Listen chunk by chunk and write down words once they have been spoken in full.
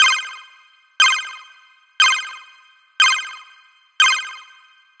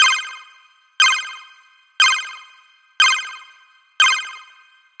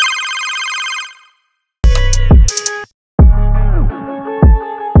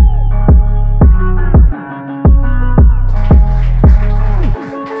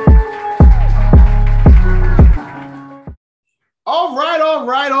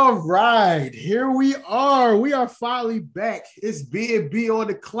all right. Here we are. We are finally back. It's B&B on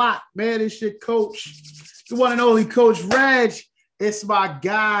the clock, man. It's your coach, the one and only Coach Reg. It's my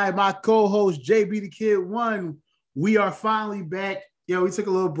guy, my co-host, JB the Kid One. We are finally back. We took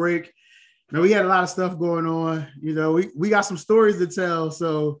a little break. We had a lot of stuff going on. We got some stories to tell.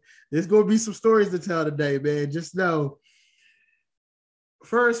 So there's going to be some stories to tell today, man. Just know.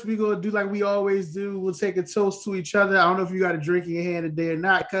 First, we're going to do like we always do. We'll take a toast to each other. I don't know if you got a drink in your hand today or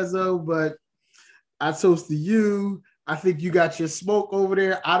not, Cuzzo, but I toast to you. I think you got your smoke over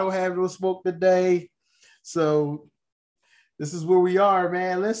there. I don't have no smoke today. So this is where we are,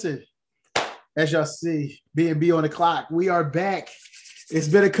 man. Listen, as y'all see, B&B on the clock, we are back. It's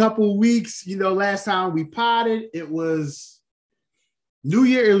been a couple weeks. Last time we potted, it was New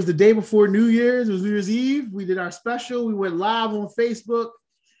Year. It was the day before New Year's. It was New Year's Eve. We did our special. We went live on Facebook.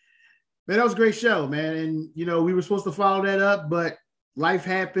 Man, that was a great show, man. And, we were supposed to follow that up, but life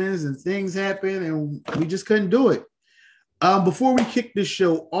happens and things happen, and we just couldn't do it. Before we kick this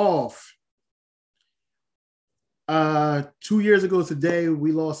show off, 2 years ago today,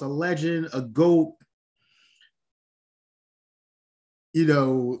 we lost a legend, a GOAT,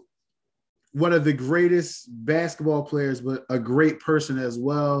 one of the greatest basketball players, but a great person as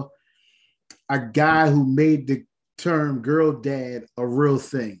well. A guy who made the term girl dad a real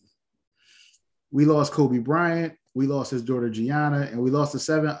thing. We lost Kobe Bryant. We lost his daughter Gianna, and we lost the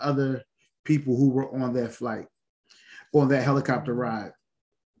 7 other people who were on that flight, on that helicopter ride.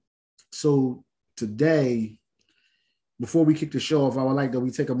 So today, before we kick the show off, I would like that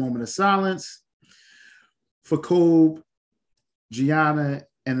we take a moment of silence for Kobe, Gianna,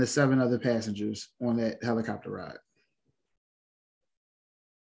 and the 7 other passengers on that helicopter ride.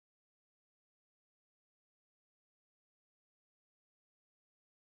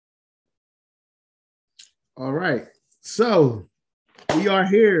 All right. So we are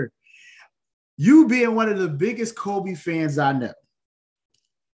here. You being one of the biggest Kobe fans I know,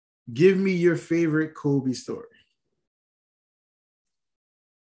 give me your favorite Kobe story.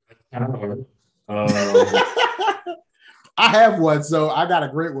 I have one, so I got a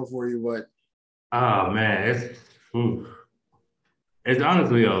great one for you. But oh man, it's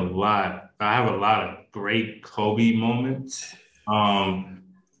honestly a lot. I have a lot of great Kobe moments.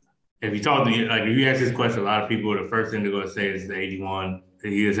 If you talk to if you ask this question, a lot of people, the first thing they're gonna say is the 81.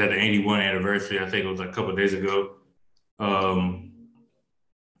 He just had the 81 anniversary. I think it was a couple of days ago.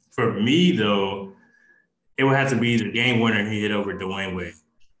 For me though, it would have to be the game winner he hit over Dwayne Wade.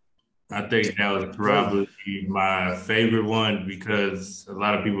 I think that was probably my favorite one because a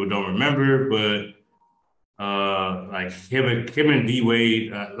lot of people don't remember, but like him and D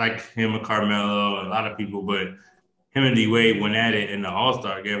Wade, like him and Carmelo, a lot of people, but him and D Wade went at it in the All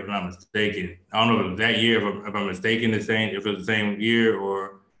Star game, if I'm not mistaken. I don't know if it was that year, if I'm mistaken, if it was the same year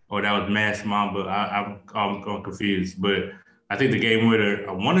or that was Mass Mamba. I'm confused, but I think the game winner,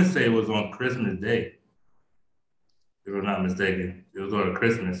 I want to say, it was on Christmas Day, if I'm not mistaken. It was on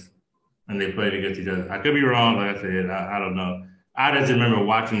Christmas. And they played against each other. I could be wrong, like I said, I don't know. I just remember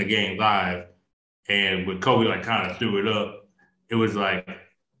watching the game live, and with Kobe kind of threw it up, it was like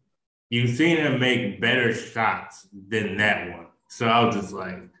you've seen him make better shots than that one. So I was just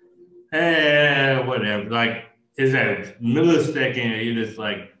like, whatever. Like it's that millisecond, you're just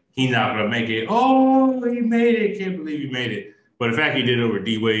like, he's not gonna make it. Oh, he made it! Can't believe he made it. But the fact he did it over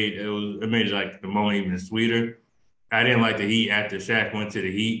D Wade, it made the moment even sweeter. I didn't like the Heat after Shaq went to the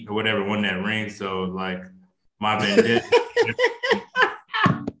Heat or whatever, won that ring. So my vendetta.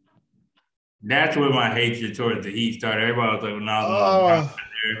 That's where my hatred towards the Heat started. Everybody was like,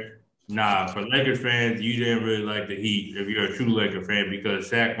 nah, for Lakers fans, you didn't really like the Heat if you're a true Laker fan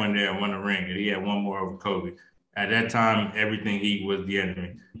because Shaq went there and won a ring and he had one more over Kobe. At that time, everything Heat was the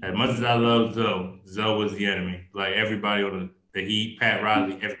enemy. As much as I love Zoe was the enemy. Like everybody on the Heat, Pat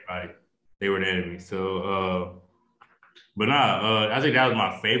Riley, everybody, they were the enemy. So, I think that was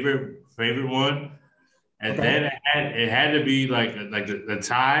my favorite one. And then it had to be like the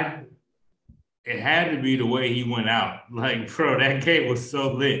tie. It had to be the way he went out. Like, bro, that game was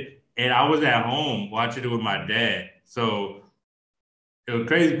so lit. And I was at home watching it with my dad. So the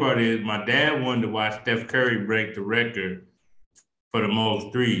crazy part is my dad wanted to watch Steph Curry break the record for the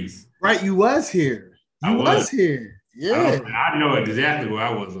most threes. Right, you was here. You was here. Yeah. I know exactly where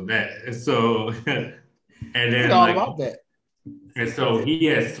I was on that. And so and then all about that. And so he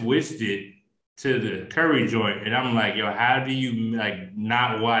had switched it to the Curry joint. And I'm like, yo, how do you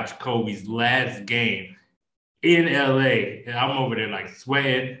not watch Kobe's last game in LA? And I'm over there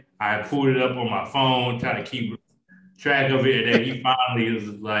sweating. I pulled it up on my phone, trying to keep track of it. And then he finally was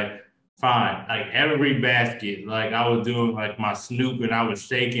like, fine. Like every basket, like I was doing like my Snoop and I was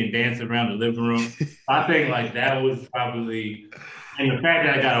shaking, dancing around the living room. I think like that was probably, and the fact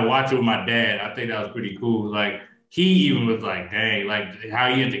that I got to watch it with my dad, I think that was pretty cool. Like he even was like, dang, like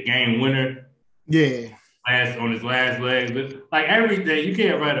how he hit the game winner Yeah. last on his last leg. But like everything, you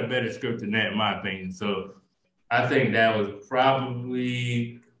can't write a better script than that, in my opinion. So I think that was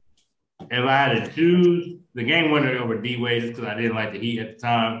probably if I had to choose the game winner over D Wade, just because I didn't like the Heat at the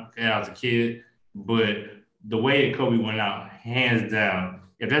time and I was a kid. But the way that Kobe went out, hands down,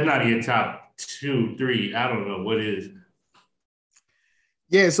 if that's not in your top two, three, I don't know what is.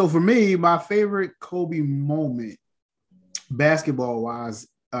 Yeah. So for me, my favorite Kobe moment, basketball wise,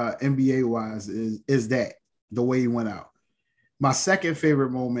 NBA wise, is that the way he went out. My second favorite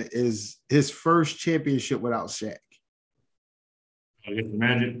moment is his first championship without Shaq. I guess the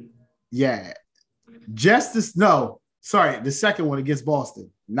Magic. Yeah. Justice, no, sorry, the second one against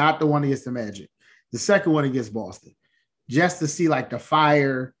Boston, not the one against the Magic. The second one against Boston. Just to see like the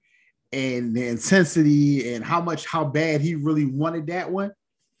fire and the intensity and how bad he really wanted that one.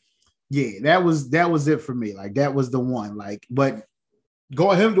 Yeah, that was it for me. Like that was the one. Like, but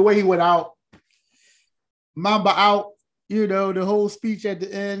going him the way he went out, Mamba out, the whole speech at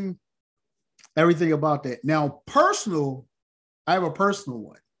the end, everything about that. Now, personal, I have a personal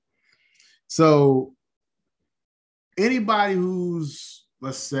one. So anybody who's,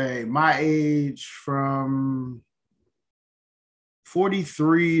 let's say, my age from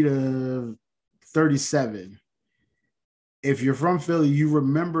 43 to 37, if you're from Philly, you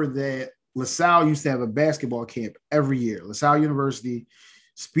remember that LaSalle used to have a basketball camp every year. LaSalle University,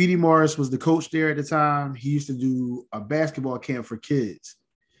 Speedy Morris was the coach there at the time. He used to do a basketball camp for kids.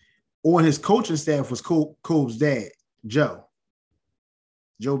 On his coaching staff was Kobe's dad, Joe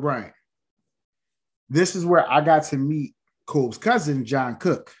Bryant. This is where I got to meet Kobe's cousin, John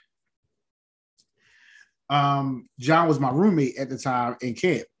Cook. John was my roommate at the time in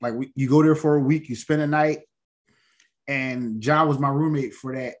camp. Like you go there for a week, you spend a night, and John was my roommate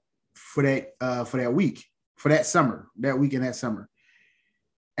for that week, for that summer, that week and that summer.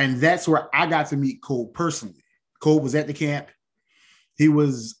 And that's where I got to meet Kobe personally. Kobe was at the camp. He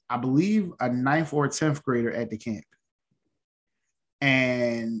was, I believe, a 9th or 10th grader at the camp.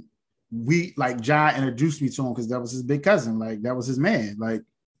 And John introduced me to him because that was his big cousin. Like, that was his man. Like,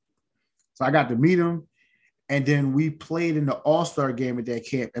 so I got to meet him. And then we played in the All-Star game at that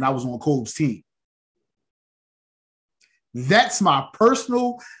camp, and I was on Kobe's team. That's my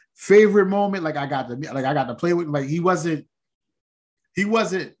personal favorite moment. Like, I got to play with him. Like, he wasn't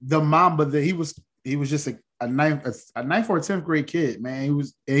the Mamba that he was just a ninth or 10th grade kid, man.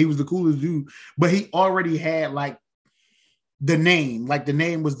 He was the coolest dude, but he already had like the name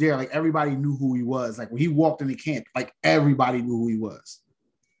was there. Like everybody knew who he was. Like when he walked in the camp, like everybody knew who he was.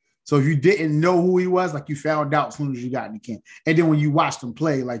 So if you didn't know who he was, like you found out as soon as you got in the camp. And then when you watched him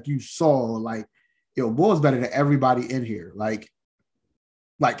play, like you saw like, yo, Bull's better than everybody in here. Like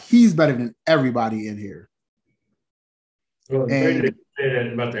he's better than everybody in here. Well, and, say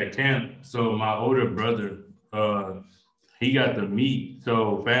that about that camp. So my older brother, he got to meet.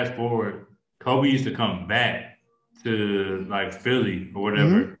 So fast forward, Kobe used to come back to like Philly or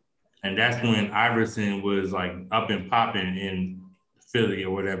whatever, mm-hmm. And that's when Iverson was like up and popping in Philly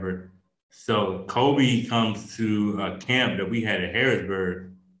or whatever. So Kobe comes to a camp that we had at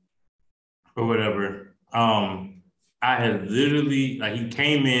Harrisburg or whatever. I had literally, like, he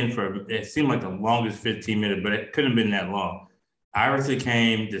came in for, it seemed like the longest 15 minutes, but it couldn't have been that long. Iverson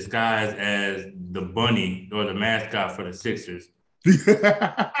came disguised as the bunny or the mascot for the Sixers.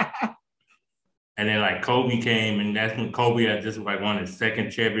 And then, like, Kobe came, and that's when Kobe had just, like, won his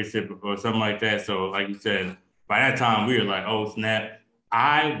second championship or something like that. So, like you said, by that time, we were like, oh, snap.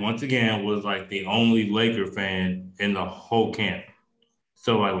 I, once again, was, like, the only Laker fan in the whole camp.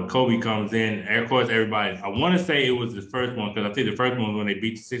 So, like, when Kobe comes in, of course, everybody, I want to say it was the first one, because I think the first one was when they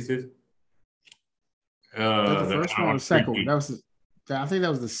beat the Sixers. The first one or the second one? I think that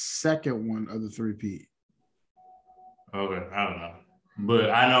was the second one of the three-peat. Okay, I don't know.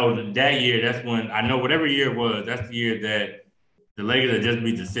 But I know that year, that's when, I know whatever year it was, that's the year that the Lakers had just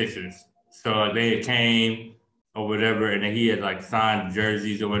beat the Sixers. So, like, they had came or whatever, and then he had, like, signed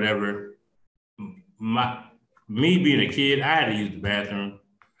jerseys or whatever. Me being a kid, I had to use the bathroom.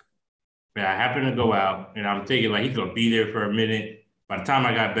 But I happened to go out, and I'm thinking, like, he's going to be there for a minute. By the time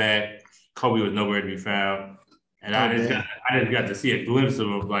I got back, Kobe was nowhere to be found. And I just got to see a glimpse of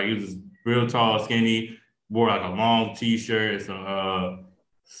him. Like, he was real tall, skinny, wore, like, a long T-shirt and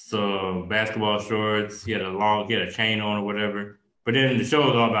some basketball shorts. He had a chain on or whatever. But then the show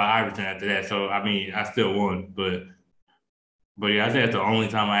was all about Iverson after that. So, I mean, I still won. But But yeah, I think that's the only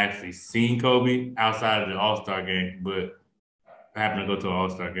time I actually seen Kobe outside of the All-Star game. But I happened to go to an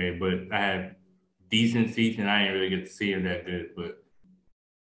All-Star game, but I had decent seats and I didn't really get to see him that good.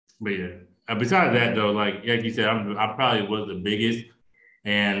 But yeah. Besides that though, like you said, I probably was the biggest.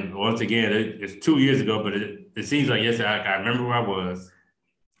 And once again, it's 2 years ago, but it seems like yesterday. I remember where I was.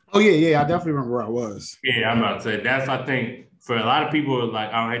 Oh yeah, I definitely remember where I was. Yeah, I'm about to say that's I think for a lot of people, like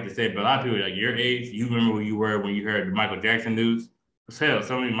I don't hate to say it, but a lot of people like your age, you remember where you were when you heard the Michael Jackson news. Hell,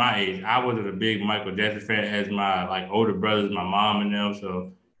 somebody my age, I wasn't a big Michael Jackson fan as my like older brothers, my mom and them,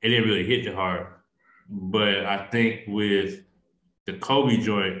 so it didn't really hit the hard. But I think with the Kobe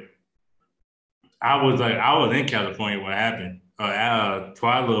joint, I was in California when it happened.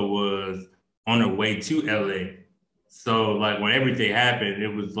 Twyla was on her way to LA. So like when everything happened, it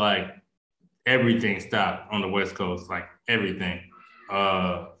was like everything stopped on the West Coast, like everything.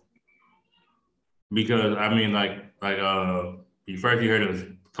 Uh, because I mean, first you heard it was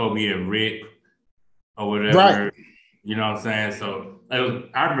Kobe and Rick or whatever, Right. you know what I'm saying? So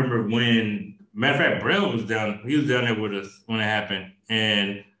I remember when, matter of fact, Brell was down. He was down there with us when it happened,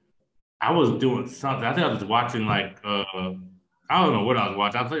 and I was doing something. I think I was watching I don't know what I was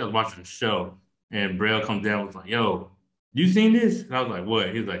watching. I think I was watching a show, and Braille comes down and was like, "Yo, you seen this?" And I was like,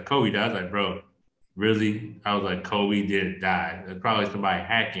 "What?" He was like, "Kobe died." I was like, "Bro, really?" I was like, "Kobe didn't die. It's probably somebody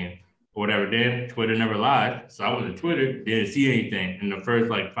hacking or whatever." Then Twitter never lied, so I went to Twitter, didn't see anything in the first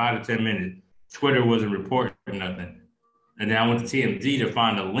like 5 to 10 minutes. Twitter wasn't reporting nothing, and then I went to TMZ to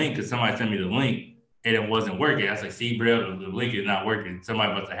find a link because somebody sent me the link and it wasn't working. I was like, "See, Braille, the link is not working.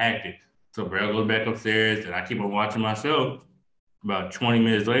 Somebody must have hacked it." So Braille goes back upstairs, and I keep on watching my show. About 20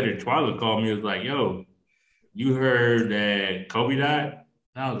 minutes later, Twyla called me. Was like, "Yo, you heard that Kobe died?"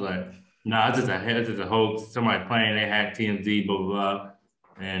 And I was like, "No, nah, it's just a hoax. Somebody playing. They hacked TMZ, blah blah blah."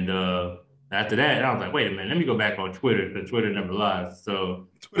 And after that, I was like, "Wait a minute. Let me go back on Twitter because Twitter never lies."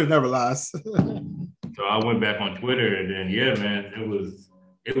 Twitter never lies. So I went back on Twitter, and then yeah, man, it was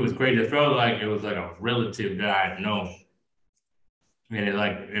crazy. It felt like it was like a relative that I had known, and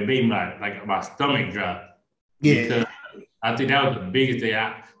it made my stomach drop Yeah. because I think that was the biggest thing.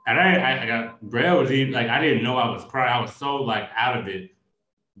 I got Brad was even, like I didn't know I was crying. I was so like out of it.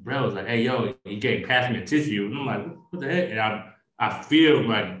 Brad was like, "Hey yo," he gave passed me a tissue, and I'm like, "What the heck?" And I feel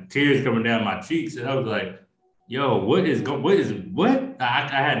like tears coming down my cheeks, and I was like, "Yo, what is what?" I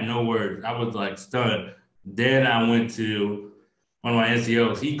had no words. I was like stunned. Then I went to one of my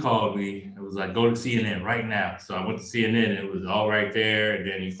NCOs. He called me. It was like, "Go to CNN right now." So I went to CNN, and it was all right there. And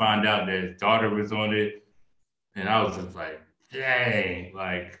then he found out that his daughter was on it. And I was just like, dang,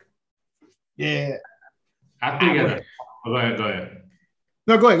 like Yeah. I think as a go ahead, go ahead.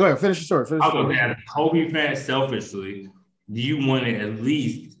 No, go ahead. Finish your story. Finish I your was gonna say story. as a Kobe fan, selfishly, you wanted at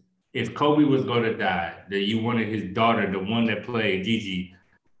least if Kobe was gonna die, that you wanted his daughter, the one that played Gigi,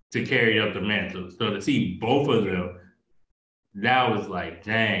 to carry up the mantle. So to see both of them, that was like,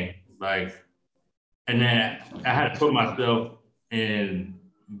 dang, like, and then I had to put myself in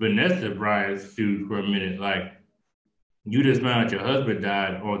Vanessa Bryant's shoes for a minute. Like, you just found out your husband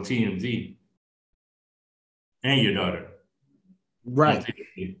died on TMZ and your daughter on Right.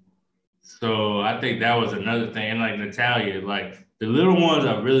 TV. So I think that was another thing. And like Natalia, like the little ones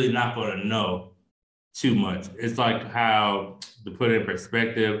are really not going to know too much. It's like how, to put it in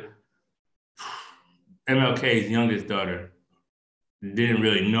perspective, MLK's youngest daughter didn't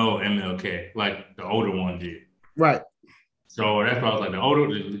really know MLK like the older one did. Right. So that's why I was like,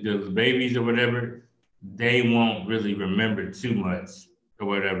 the babies or whatever, they won't really remember too much or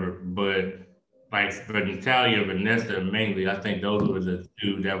whatever. But like for Natalia and Vanessa mainly, I think those were the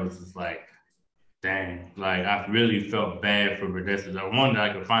two that was just like, dang, like I really felt bad for Vanessa. The one that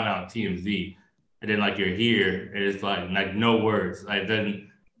I could find out on TMZ, and then like you're here, and it's like no words. Like it doesn't.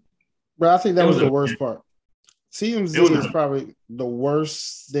 But I think It that was was the a. worst part. It CMZ was is a. probably the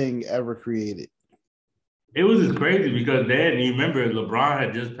worst thing ever created. It was just crazy because then you remember LeBron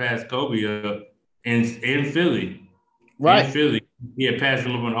had just passed Kobe up in Philly. In Right. Philly, he had passed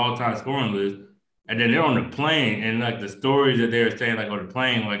him up on the all-time scoring list. And then they're on the plane, and like the stories that they were saying, like on the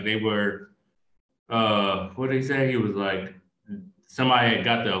plane, like they were, what did he say? He was like, somebody had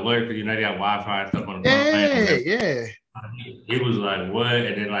got the alert because you know they got Wi-Fi and stuff on the plane. Yeah. Yeah. It was like what,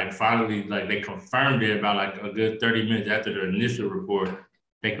 and then like finally, like they confirmed it about like a good 30 minutes after the initial report.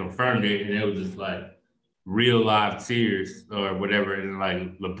 They confirmed it, and it was just like real live tears or whatever. And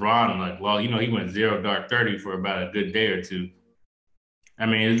like LeBron, like, well, you know, he went zero dark 30 for about a good day or two. I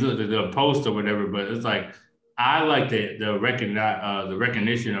mean, it's the post or whatever, but it's like I like the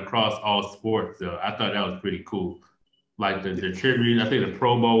recognition across all sports. Though I thought that was pretty cool. Like the tribute, I think the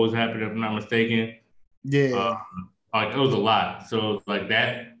Pro Bowl was happening, if I'm not mistaken. Uh, Yeah. Like it was a lot. So like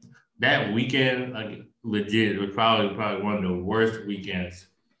that weekend, like legit, it was probably one of the worst weekends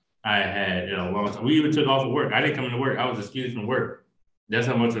I had in a long time. We even took off of work. I didn't come into work. I was excused from work. That's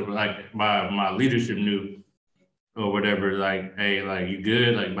how much of like my leadership knew or whatever. Like, hey, like you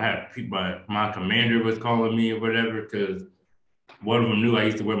good? Like my commander was calling me or whatever because one of them knew I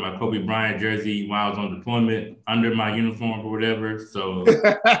used to wear my Kobe Bryant jersey while I was on deployment under my uniform or whatever. So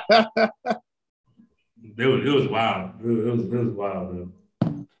it was wild. It was wild, man.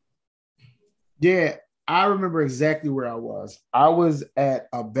 Yeah, I remember exactly where I was. I was at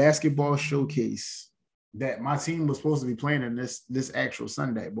a basketball showcase that my team was supposed to be playing in this actual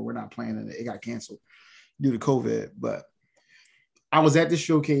Sunday, but we're not playing in it. It got canceled due to COVID. But I was at this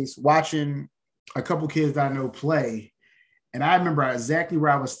showcase watching a couple kids that I know play, and I remember exactly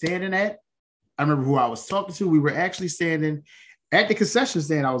where I was standing at. I remember who I was talking to. We were actually standing at the concession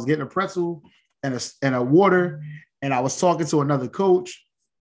stand. I was getting a pretzel and a water, and I was talking to another coach,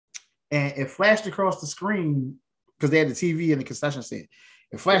 and it flashed across the screen because they had the TV in the concession stand.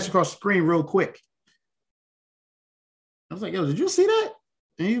 It flashed across the screen real quick. I was like, yo, did you see that?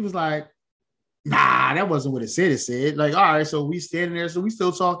 And he was like, nah, that wasn't what it said. It said, like, all right, so we standing there, so we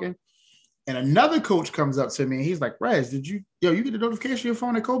still talking. And another coach comes up to me and he's like, Rez, you get the notification on your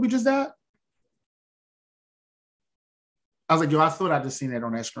phone that Kobe just died? I was like, yo, I thought I just seen that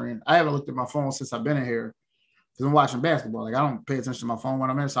on that screen. I haven't looked at my phone since I've been in here because I'm watching basketball. Like, I don't pay attention to my phone when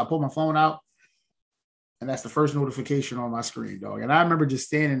I'm in. So I pull my phone out, and that's the first notification on my screen, dog. And I remember just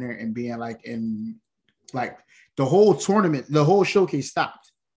standing there and being like, the whole tournament, the whole showcase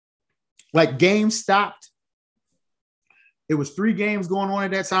stopped. Like, games stopped. It was 3 games going on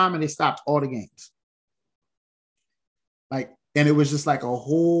at that time, and they stopped all the games. Like, and it was just like a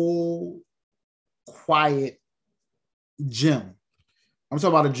whole quiet gym. I'm talking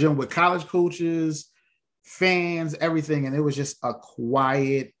about a gym with college coaches, fans, everything, and it was just a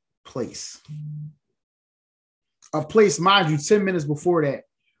quiet place. A place, mind you, 10 minutes before that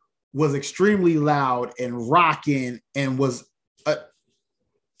was extremely loud and rocking and was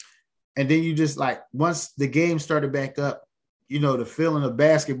and then you just like, once the game started back up, the feeling of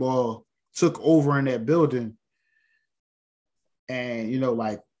basketball took over in that building.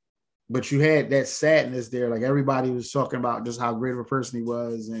 And, but you had that sadness there. Like, everybody was talking about just how great of a person he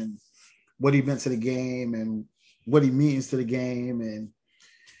was and what he meant to the game and what he means to the game. And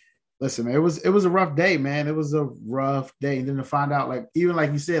listen, man, it was a rough day, man. It was a rough day. And then to find out, like, even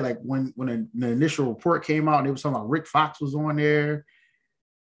like you said, like when the initial report came out and they were talking about Rick Fox was on there.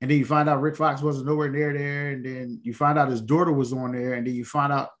 And then you find out Rick Fox wasn't nowhere near there. And then you find out his daughter was on there. And then you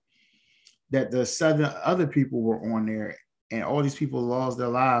find out that the 7 other people were on there. And all these people lost their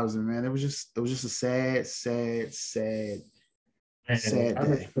lives. And man, it was just a sad day.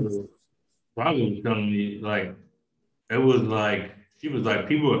 Probably was telling me like it was like she was like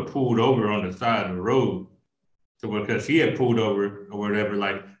people had pulled over on the side of the road because she had pulled over or whatever.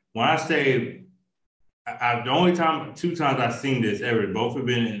 Like when I say the only 2 times I've seen this ever, both have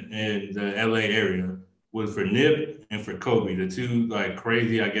been in the LA area, was for Nip and for Kobe, the 2 like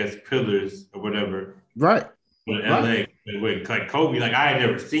crazy, I guess, pillars or whatever. Right. With LA, with like Kobe, like I had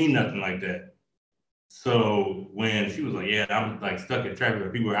never seen nothing like that. So when she was like, "Yeah, I'm like stuck in traffic, where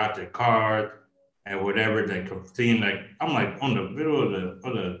people were out their cars and whatever," they could see, like I'm like on the middle of the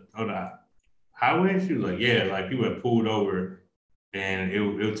highway. She was like, "Yeah, like people had pulled over," and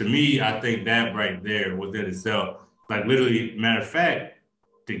it to me, I think that right there was in itself, like literally, matter of fact,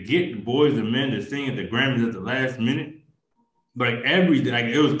 to get the boys and men to sing at the Grammys at the last minute. Like everything, like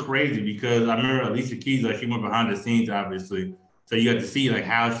it was crazy because I remember Alicia Keys, like she went behind the scenes, obviously. So you got to see like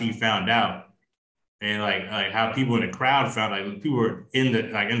how she found out and like how people in the crowd found like people were in the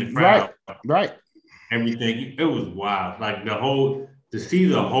crowd. Right. Everything. It was wild. Like to see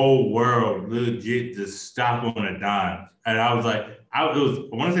the whole world legit just stop on a dime. And I was like, I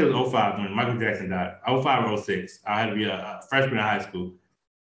want to say it was 05 when Michael Jackson died. 05 or 06. I had to be a freshman in high school.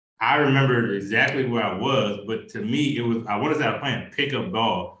 I remember exactly where I was, but to me, it was, I want to say I was playing pickup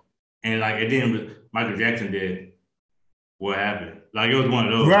ball. And like, it didn't, Michael Jackson did. What happened? Like, it was one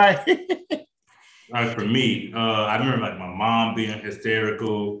of those. Right. Like, for me, I remember like my mom being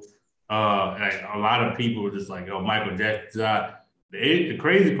hysterical. Like, a lot of people were just like, oh, Michael Jackson died. The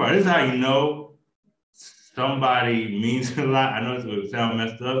crazy part, this is how you know somebody means a lot. I know it's going to sound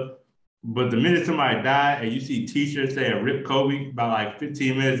messed up. But the minute somebody died and you see t-shirts saying Rip Kobe about like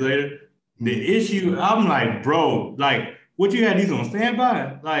 15 minutes later, the issue, I'm like, bro, like, what you had these on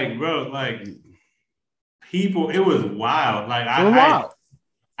standby? Like, bro, like, people, it was wild. Like, I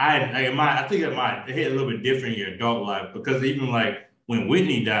think it hit a little bit different in your adult life because even like when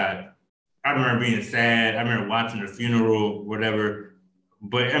Whitney died, I remember being sad. I remember watching the funeral, whatever.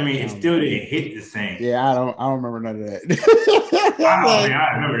 But I mean, it still didn't hit the same. Yeah, I don't remember none of that. Oh man, Like,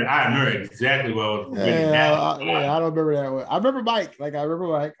 I remember exactly what I was really yeah, mad yeah, I don't remember that one. I remember Mike. Like I remember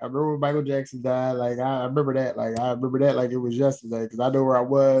Mike. I remember when Michael Jackson died. Like I remember that. Like I remember that like it was yesterday because I know where I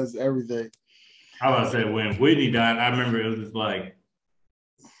was, everything. I was say when Whitney died, I remember it was just like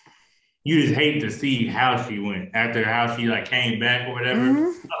you just hate to see how she went after how she like came back or whatever.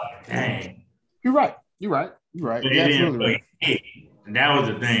 Mm-hmm. Oh, dang. You're right. You're right. You're right. But You're it didn't absolutely right. like hit. And that was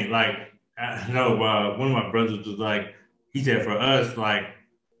the thing. Like I know one of my brothers was like, he said for us, like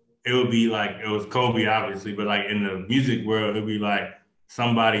it would be like it was Kobe, obviously, but like in the music world, it'd be like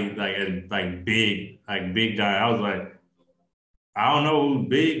somebody like like big guy. I was like, I don't know who's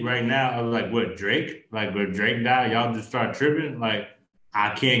big right now. I was like, what, Drake? Like, when Drake died, y'all just start tripping? Like,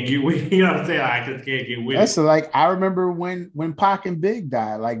 I can't get with it. You know what I'm saying? Like, I just can't get with That's it. like I remember when Pac and Big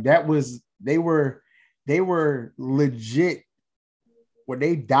died. Like that was they were legit. When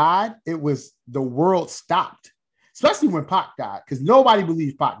they died, it was the world stopped, especially when Pac died, because nobody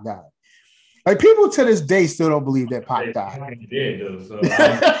believes Pac died. Like people to this day still don't believe that Pac died. They did, though. So,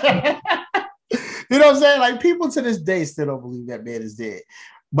 You know what I'm saying? Like people to this day still don't believe that man is dead.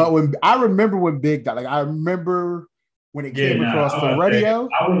 But when I remember when Big died, like I remember when it yeah, came nah, across the radio.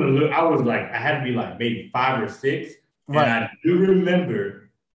 I was like, I had to be like maybe 5 or 6. And Right. I do remember,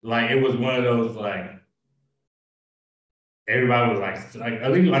 like, it was one of those, like, everybody was like,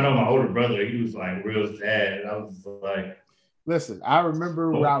 I think I know my older brother, he was like real sad. And I was like, Listen, I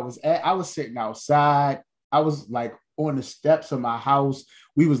remember where oh, I was at. I was sitting outside. I was like on the steps of my house.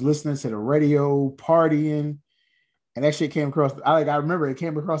 We was listening to the radio, partying, and that shit came across. I remember it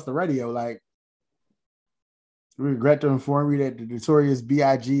came across the radio. Like, we regret to inform you that the notorious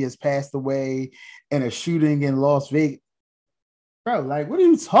B.I.G. has passed away in a shooting in Las Vegas. Bro, like, what are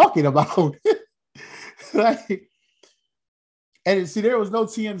you talking about? Like, and see, there was no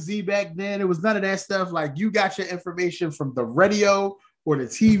TMZ back then. It was none of that stuff. Like, you got your information from the radio or the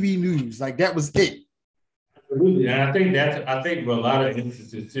TV news. Like, that was it. absolutely. And I think for a lot of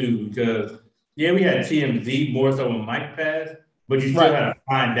instances too, because yeah, we had TMZ more so when Mike passed, but you still Right. had to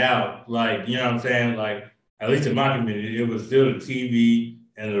find out, like, you know what I'm saying? Like, at least in my community, it was still the TV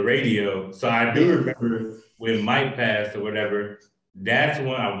and the radio. So I do Yeah. remember when Mike passed or whatever, that's when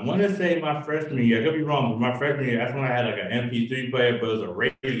I want to say my freshman year. I could be wrong, but my freshman year, that's when I had like an MP3 player, but it was a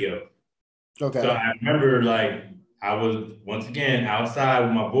radio. So Okay. I remember like I was once again outside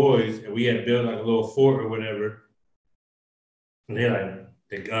with my boys and we had built like a little fort or whatever. And they're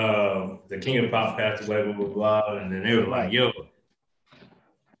like the king of pop passed away, blah blah blah. And then they were like, Right. yo.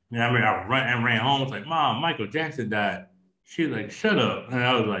 And I remember I ran home, it's like, Mom, Michael Jackson died. She was like, shut up. And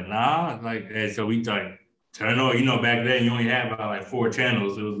I was like, nah. Like, and so we like turn on, you know, back then you only had about like 4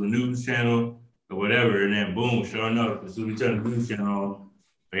 channels. It was the news channel or whatever, and then boom, sure enough, as soon as we turned the news channel on,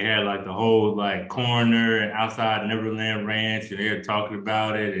 they had like the whole like corner and outside Neverland Ranch, and they were talking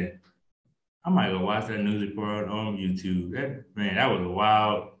about it. And I might go watch that news report on YouTube. That was a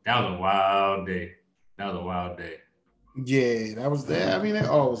wild day. That was a wild day. Yeah, that was there. I mean, it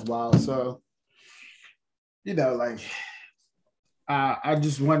all was wild. So, like I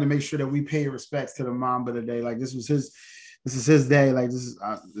just wanted to make sure that we pay respects to the Mamba today. Like this is his day. Like this is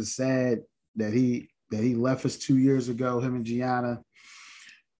it's sad that he left us 2 years ago. Him and Gianna.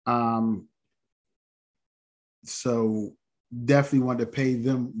 Um, so definitely wanted to pay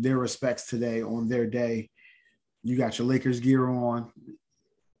them their respects today on their day. You got your Lakers gear on.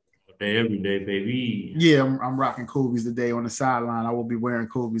 Day every day, baby. Yeah, I'm rocking Kobe's today on the sideline. I will be wearing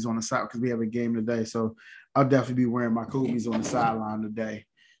Kobe's on the side because we have a game today. So I'll definitely be wearing my Kobe's on the sideline today.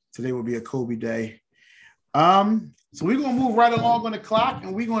 Today will be a Kobe day. So we're gonna move right along on the clock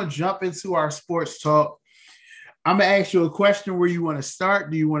and we're gonna jump into our sports talk. I'm gonna ask you a question where you want to start.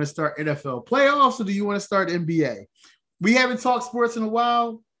 Do you want to start NFL playoffs or do you want to start NBA? We haven't talked sports in a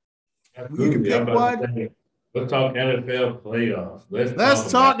while. You can Absolutely. I'm pick about to one. say, let's talk NFL playoffs.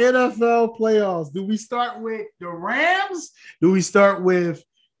 Let's talk NFL playoffs. Do we start with the Rams? Do we start with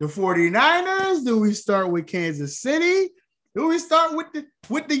the 49ers? Do we start with Kansas City? Do we start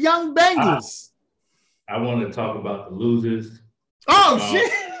with the young Bengals? I want to talk about the losers. Oh,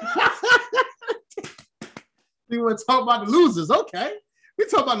 shit. We want to talk about the losers. Okay. We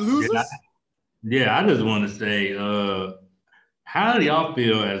talk about the losers. Yeah, I just want to say, how do y'all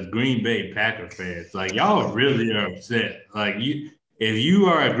feel as Green Bay Packer fans? Like y'all really are upset. Like if you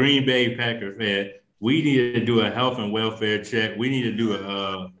are a Green Bay Packer fan, we need to do a health and welfare check. We need to do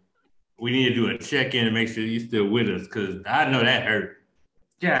a check-in to make sure you're still with us because I know that hurt.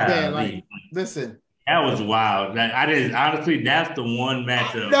 Yeah, Golly. like, listen, That was wild. Like, I didn't honestly. That's the one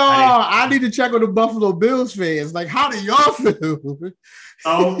matchup. No, I need to check on the Buffalo Bills fans. Like, how do y'all feel?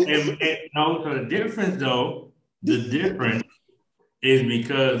 Oh, and no. So the difference is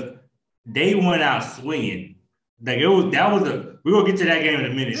because they went out swinging. Like we're gonna get to that game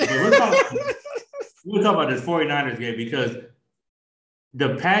in a minute. But we're talking about this 49ers game because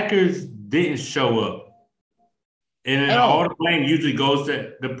the Packers didn't show up. And then all the blame usually goes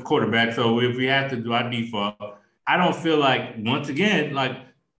to the quarterback. So if we have to do our default, I don't feel like, once again, like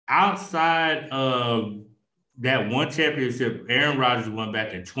outside of that one championship, Aaron Rodgers won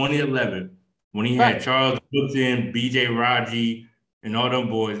back in 2011 when he had Charles Woodson, B.J. Raji, and all them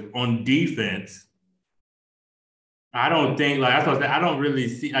boys on defense. I don't think, like I thought, I don't really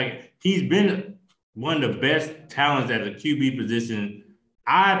see, like he's been one of the best talents at the QB position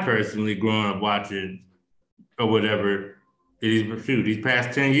I personally growing up watching or whatever these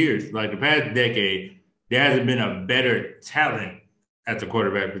past 10 years, like the past decade, there hasn't been a better talent at the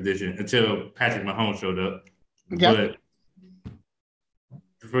quarterback position until Patrick Mahomes showed up. Okay.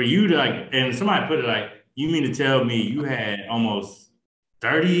 But for you to like, and somebody put it like, you mean to tell me you had almost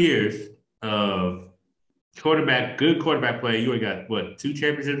 30 years of good quarterback play. You already got what, 2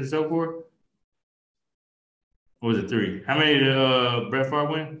 championships and so forth? Or was it 3? How many did Brett Favre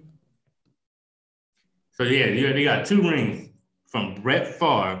win? So yeah, they got 2 rings from Brett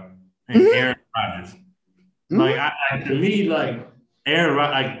Favre and Aaron Rodgers. Like to me, like Aaron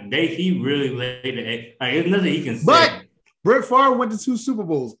Rodgers, like he really laid the egg. Like there's nothing he can say. But Brett Favre went to 2 Super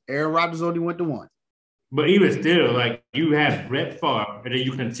Bowls. Aaron Rodgers only went to 1. But even still, like you have Brett Favre, and then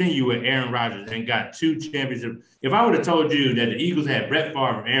you continue with Aaron Rodgers and got 2 championships. If I would have told you that the Eagles had Brett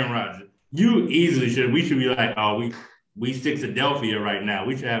Favre and Aaron Rodgers, you easily should. We should be like, oh, we 6 Philadelphia right now.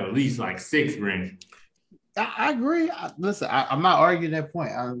 We should have at least like 6 rings. I agree. Listen, I'm not arguing that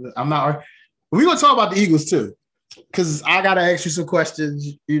point. I'm not. We're gonna talk about the Eagles too, because I gotta ask you some questions.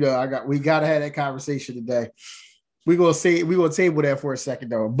 You know, we gotta have that conversation today. We're gonna table that for a second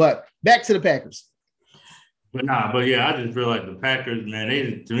though. But back to the Packers. But yeah, I just feel like the Packers,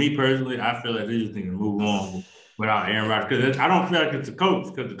 man. To me personally, I feel like they just need to move on without Aaron Rodgers, because I don't feel like it's the coach,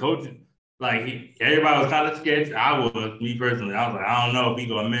 because the coach. Like, everybody was kind of sketchy. Me personally. I was like, I don't know if he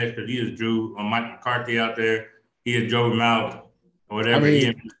going to mess, because he just drew Mike McCarthy out there. He just drove him out or whatever. He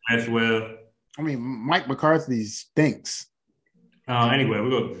didn't mess well. I mean, Mike McCarthy stinks. Anyway,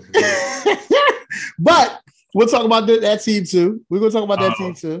 we're going But we'll talk about that team too. We're going to talk about that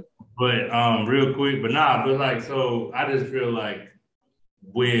team too. But real quick, so I just feel like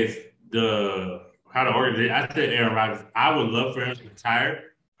with how the organization, I said Aaron Rodgers, I would love for him to retire.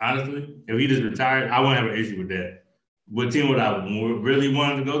 Honestly, if he just retired, I wouldn't have an issue with that. What team would I really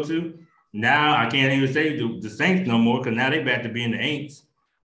wanted to go to? Now I can't even say the Saints no more, because now they back to being the Aints.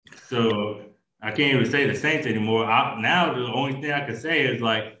 So I can't even say the Saints anymore. Now the only thing I can say is,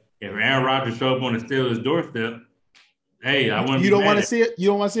 like, if Aaron Rodgers show up on the Steelers' doorstep, hey, I wouldn't. You don't want to see it. You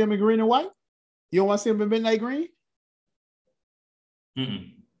don't want to see him in green and white. You don't want to see him in midnight green.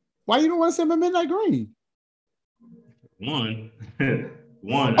 Why you don't want to see him in midnight green? One.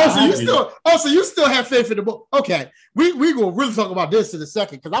 So you still have faith in the book? Okay, we gonna really talk about this in a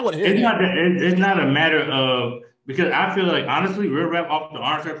second, because I want to hear. It's not a matter of, because I feel like, honestly, real rap off the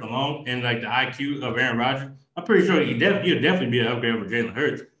arm strength alone and like the IQ of Aaron Rodgers, I'm pretty sure he'll definitely be an upgrade over Jalen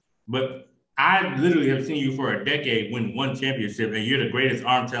Hurts. But I literally have seen you for a decade win 1 championship, and you're the greatest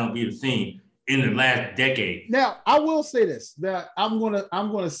arm talent we've seen in the last decade. Now, I will say this: that I'm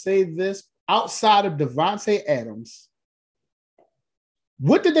gonna say this outside of Davante Adams.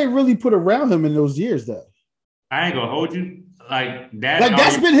 What did they really put around him in those years, though? I ain't gonna hold you like that. Like,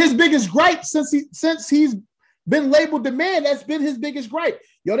 that's been his biggest gripe since he's been labeled the man. That's been his biggest gripe.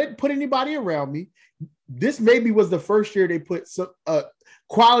 Y'all didn't put anybody around me. This maybe was the first year they put some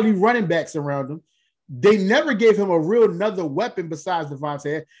quality running backs around him. They never gave him a real another weapon besides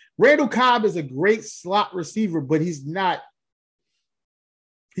Davante. Randall Cobb is a great slot receiver, but he's not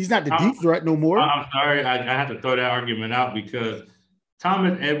the deep threat no more. I'm sorry, I have to throw that argument out, because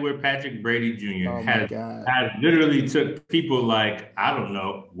Thomas Edward Patrick Brady Jr. has literally took people like, I don't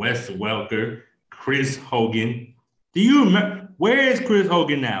know, Wes Welker, Chris Hogan. Do you remember? Where is Chris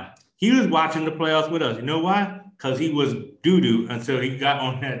Hogan now? He was watching the playoffs with us. You know why? Because he was doo-doo until he got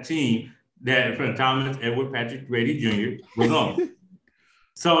on that team that from Thomas Edward Patrick Brady Jr. was on.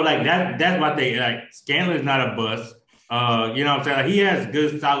 So, like, that's what they, like, Scantlin's not a bust. You know what I'm saying? Like, he has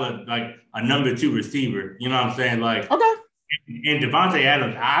good, solid, like, a number 2 receiver. You know what I'm saying? Like, okay. And Davante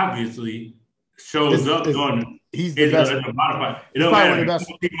Adams obviously shows up on. He's the best. It don't matter.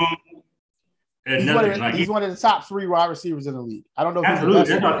 He's one of the top 3 wide receivers in the league. I don't know. Absolutely,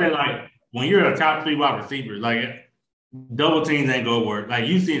 that's what I said. Like, when you're a top 3 wide receiver, like double teams ain't gonna work. Like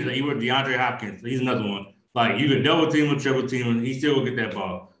you see, even with DeAndre Hopkins, he's another one. Like you could double team or triple team, and he still will get that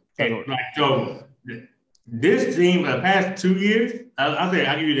ball. And, like so, this team the past 2 years, I'll say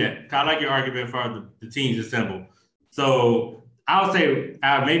I'll give you that. I like your argument for the teams assembled. So I'll say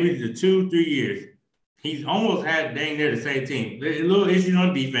maybe the 2-3 years, he's almost had dang near the same team. A little issue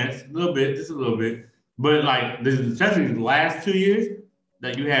on defense, a little bit, just a little bit. But like especially the last 2 years,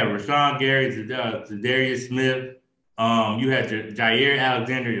 that you had Rashawn Gary, Darius Smith, you had Jair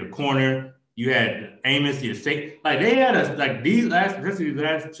Alexander, your corner. You had Amos, your safety. Like they had us like these last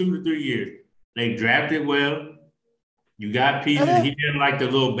 2 to 3 years. They drafted well. You got pieces. He didn't like the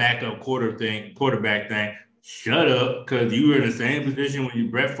little backup quarterback thing. Shut up, because you were in the same position when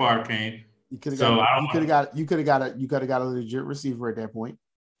Brett Favre came. You could have got a legit receiver at that point.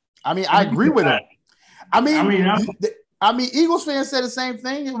 I mean, I agree with him. I mean, Eagles fans said the same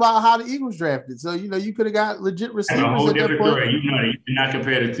thing about how the Eagles drafted. So, you could have got legit receivers a whole at that different point. Story. You cannot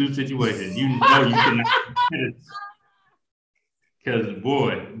compare the two situations. You cannot compare because,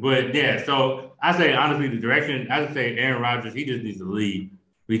 boy. But, yeah, so I say, honestly, the direction, I would say Aaron Rodgers, he just needs to leave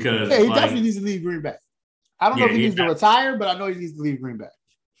because. Yeah, he definitely needs to leave Green Bay. I don't know if he needs to retire, but I know he needs to leave Green Bay.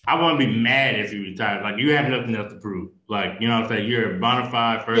 I wouldn't be mad if he retired. Like, you have nothing else to prove. Like, you know what I'm saying? You're a bona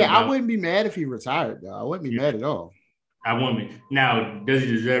fide first. Yeah, I wouldn't be mad if he retired, though. I wouldn't be mad at all. I wouldn't be. Now, does he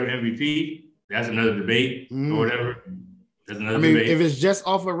deserve MVP? That's another debate or whatever. That's another debate. If it's just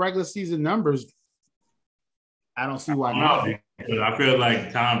off of regular season numbers, I don't see why not. Because I feel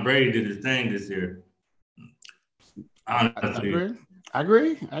like Tom Brady did his thing this year. Honestly. I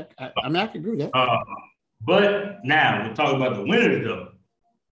agree. I can agree with that. But now, we'll talk about the winners, though.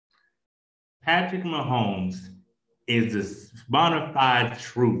 Patrick Mahomes is the bona fide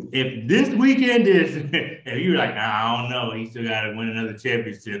truth. If this weekend is, if you're like, I don't know, he still got to win another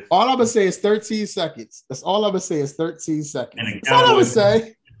championship. All I'm going to say is 13 seconds. That's all I'm going to say is 13 seconds. That's all I'm going to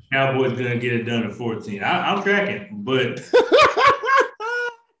say. Cowboys going to get it done at 14. I'm tracking, but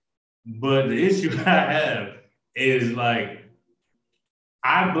but the issue I have is like,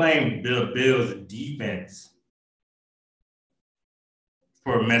 I blame the Bills' defense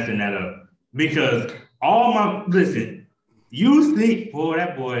for messing that up. Because you think, boy,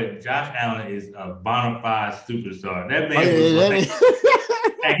 that boy Josh Allen is a bona fide superstar. That man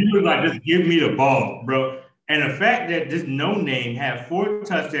he was like, just give me the ball, bro. And the fact that this no name had 4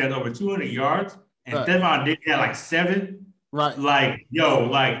 touchdowns over 200 yards, and Stephon Diggs had like 7. Right. Like,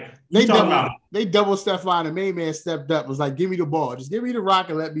 they double Stephon, and main man stepped up, was like, give me the ball. Just give me the rock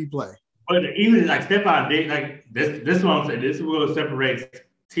and let me play. But even like Stephon Diggs, like this is what I'm saying. This is what separates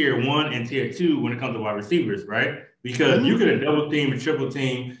tier 1 and tier 2 when it comes to wide receivers, right? Because you could have double team and triple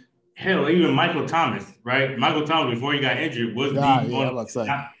team. Hell, even Michael Thomas, right? Michael Thomas, before he got injured, was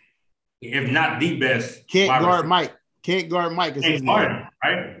if not the best. Can't guard Mike. Can't guard Mike. Can't guard him,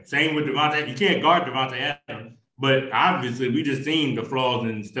 right? Same with Devontae. You can't guard Devontae Adams. But obviously, we just seen the flaws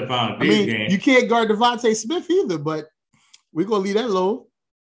in Stephon Diggs' game. You can't guard Devontae Smith either, but we're going to leave that alone.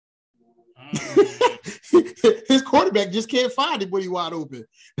 His quarterback just can't find him when he's wide open.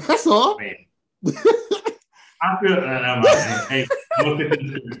 That's all. Man. I feel,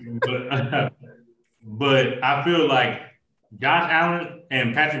 but I feel like Josh Allen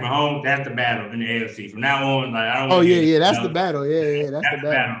and Patrick Mahomes, that's the battle in the AFC. From now on, like I don't. That's the battle. That's the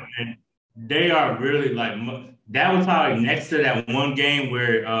battle. And they are really like that was probably next to that one game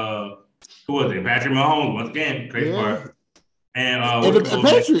where who was it? Patrick Mahomes once again, crazy part. And the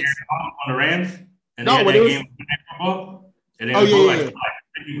Patriots on the Rams. And no, they had that game football. And they like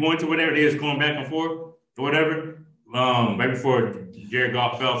 50 points or whatever. They was going back and forth or whatever. Right before Jared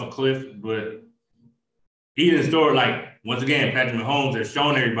Goff fell off a cliff. But he didn't store like once again, Patrick Mahomes has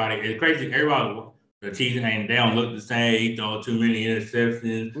shown everybody. It's crazy. Everybody the Chiefs and they don't look the same. He throw too many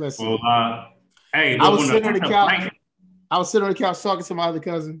interceptions. Listen, hey, I was sitting on the couch. I was sitting on the couch talking to my other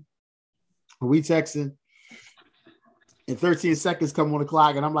cousin. We texting. And 13 seconds come on the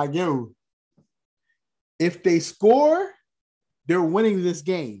clock, and I'm like, yo, if they score, they're winning this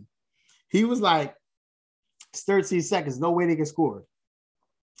game. He was like, it's 13 seconds. No way they can score.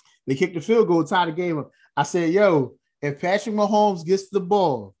 They kicked the field goal, tie the game up. I said, yo, if Patrick Mahomes gets the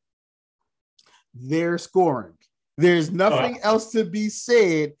ball, they're scoring. There's nothing else to be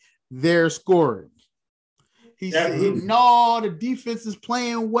said. They're scoring. He said, no, the defense is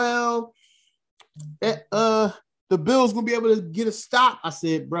playing well. The Bills going to be able to get a stop. I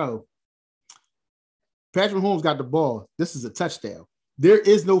said, bro, Patrick Mahomes got the ball. This is a touchdown. There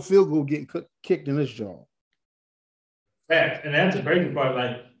is no field goal getting kicked in this job. Fact. And that's the crazy part.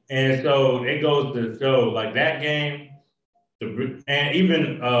 Like, and so it goes to show like that game, and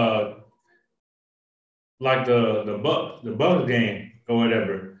even like the Bucks game or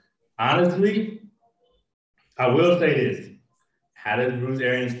whatever. Honestly, I will say this: how does Bruce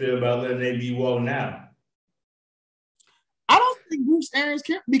Arians feel about letting AB walk now? I don't think Bruce Arians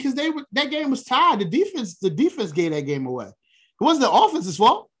cared because that game was tied. The defense gave that game away. It wasn't the offense's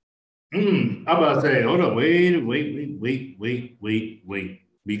fault. I'm about to say, hold up, wait.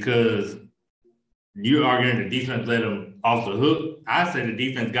 Because you're arguing the defense let them off the hook. I said the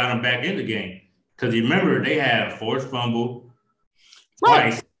defense got them back in the game. Because you remember, they had forced fumble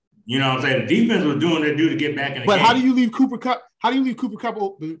twice. Right. You know what I'm saying? The defense was doing their due to get back in the game. But how do you leave Cooper Kupp? How do you leave Cooper Kupp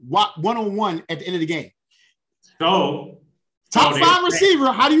one-on-one at the end of the game? Top five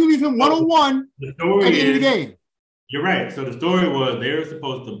receiver, how do you leave him one-on-one at the end of the game? You're right. So the story was they were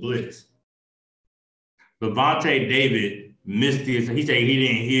supposed to blitz. Levante David missed it. He said he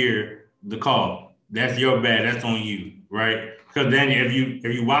didn't hear the call. That's your bad. That's on you, right? Because then if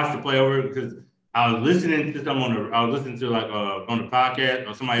you watch the play over, because I was listening to someone on the podcast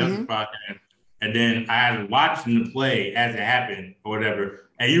or somebody else's podcast, and then I was watching the play as it happened or whatever,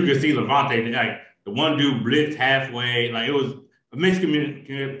 and you could see Levante, like the one dude blitzed halfway, like it was a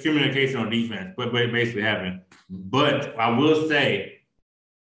miscommunication on defense, but it basically happened. But I will say,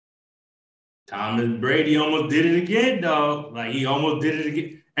 Thomas Brady almost did it again, dog. Like he almost did it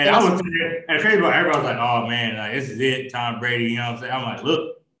again. And I was sitting there, and crazy about everybody was like, "Oh man, like, this is it, Tom Brady." You know what I'm saying? I'm like,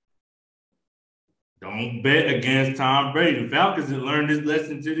 look, don't bet against Tom Brady. The Falcons have learned this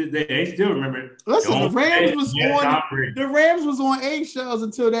lesson to this day. They still remember it. Listen, the Rams was on eggshells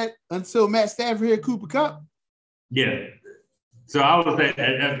until Matt Stafford hit Cooper Kupp. Yeah. So I would say,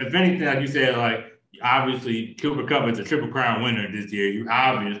 if anything, like you said, like obviously Cooper Kupp is a Triple Crown winner this year. You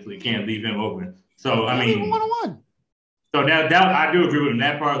obviously can't leave him open. So I mean, 1-on-1. So that I do agree with him.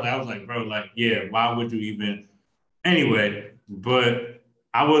 That part, I was like, bro, like, yeah, why would you even? Anyway, but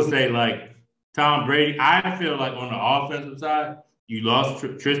I would say like Tom Brady. I feel like on the offensive side, you lost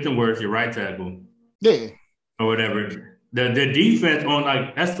Tristan Wirfs, your right tackle, or whatever. The defense on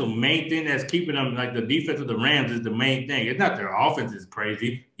like that's the main thing that's keeping them like the defense of the Rams is the main thing. It's not their offense is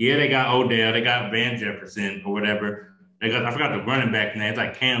crazy. Yeah, they got Odell, they got Van Jefferson or whatever. I forgot the running back name. It's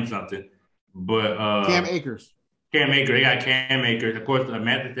like Cam something, but Cam Akers. They got Cam Akers, of course.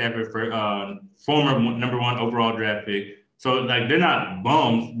 Matthew Stafford for former #1 overall draft pick. So like they're not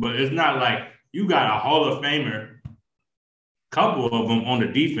bums, but it's not like you got a Hall of Famer, couple of them on the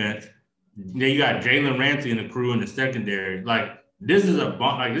defense. Then you got Jalen Ramsey and the crew in the secondary. Like this is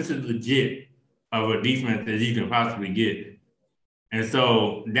this is legit of a defense that you can possibly get. And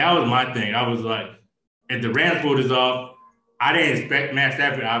so that was my thing. I was like, if the Rams pulled this off, I didn't expect Matt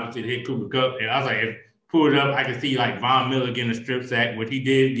Stafford obviously to hit Cooper Kupp. And I was like, if pulled it up, I could see like Von Miller getting a strip sack, which he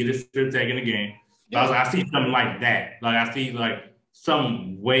did get a strip sack in the game. But I was like, I see something like that. Like I see like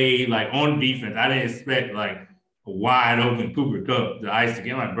some way like on defense. I didn't expect like a wide open Cooper Kupp to ice the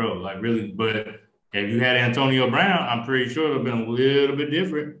game. Like, bro, like really. But if you had Antonio Brown, I'm pretty sure it would have been a little bit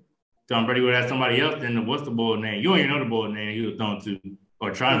different. Tom Brady would have had somebody else than what's the boy name? You don't even know the boy name he was throwing to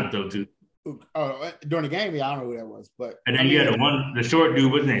or trying to throw to. During the game, I don't know who that was. But and then you had the short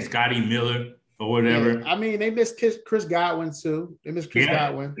dude, what's his name? Scotty Miller or whatever. Yeah, I mean, they missed Chris Godwin too. They missed Chris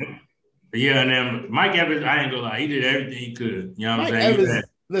Godwin. Yeah, and then Mike Evans, I ain't gonna lie, he did everything he could. You know what I'm saying? Evans,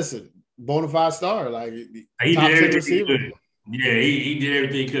 listen, bona fide star. Like he did everything he could. Yeah, he did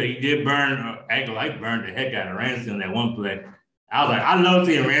everything he could. He did burn, burned the heck out of Ramsey on that one play. I was like, I love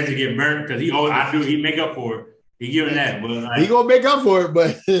seeing Ramsey get burnt because he make up for it. He giving that, but like, he gonna make up for it.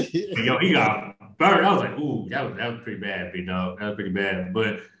 But he got burned. I was like, ooh, that was pretty bad, big dog. That was pretty bad.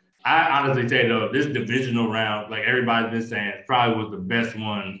 But I honestly say though, this divisional round, like everybody's been saying, probably was the best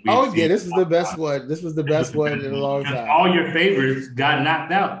one. This is the best one. This was the best one in a long time. All your favorites got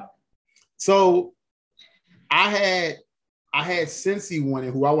knocked out. So I had Cincy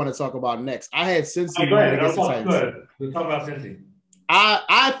winning, who I want to talk about next. I had Cincy winning against the Titans. Let's talk about Cincy.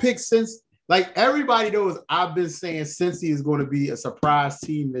 I picked Cincy. Like everybody knows, I've been saying Cincy is going to be a surprise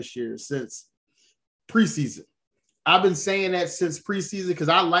team this year since preseason. I've been saying that since preseason because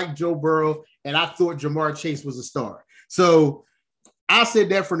I like Joe Burrow and I thought Jamar Chase was a star. So I said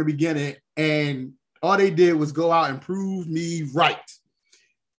that from the beginning, and all they did was go out and prove me right.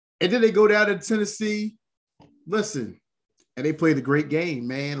 And then they go down to Tennessee. Listen, and they played a great game,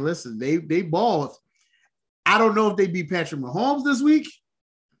 man. Listen, they balled. I don't know if they beat Patrick Mahomes this week.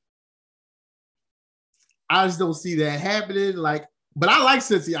 I just don't see that happening. But I like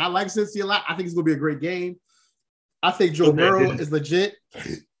Cincy. I like Cincy a lot. I think it's going to be a great game. I think Joe Burrow is legit.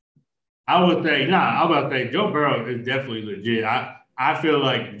 I would say, Joe Burrow is definitely legit. I feel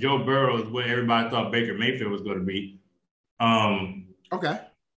like Joe Burrow is what everybody thought Baker Mayfield was going to be. Okay.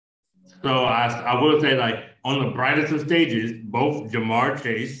 So I will say, like, on the brightest of stages, both Jamar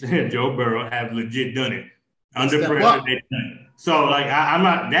Chase and Joe Burrow have legit done it. Under pressure, they've done it. So, like, I'm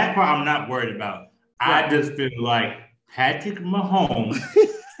not that part. I'm not worried about. Right. I just feel like Patrick Mahomes.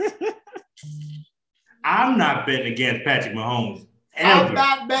 I'm not betting against Patrick Mahomes. Ever. I'm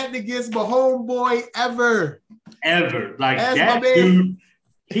not betting against my homeboy ever. Ever. Like, that dude,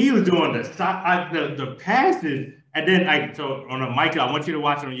 he was doing the passes. And then, like, so on a Michael, I want you to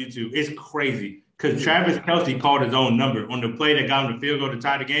watch it on YouTube. It's crazy because Travis Kelce called his own number on the play that got him the field goal to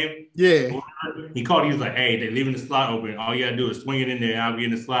tie the game. Yeah. He called, he was like, hey, they're leaving the slot open. All you got to do is swing it in there and I'll be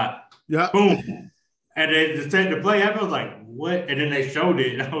in the slot. Yeah. Boom. And then the play happened. I was like, what? And then they showed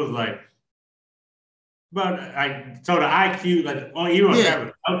it. And I was like, but so the IQ, like, even on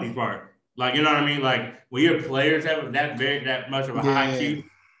Travis Kelce's part, like, you know what I mean? Like, when your players have that much of a high IQ,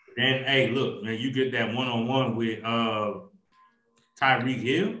 then, hey, look, man, you get that one-on-one with Tyreek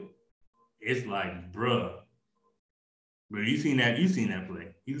Hill, it's like, bruh. But you seen that play.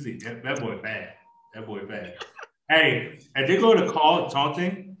 You see that boy bad. That boy bad. Hey, if they go to call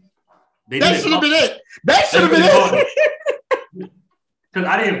taunting, that should have been it. That should have been it. Because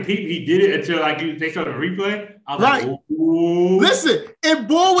I didn't peep he did it until like they showed the replay. I was like, ooh. Listen, and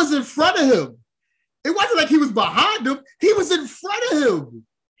ball was in front of him. It wasn't like he was behind him. He was in front of him.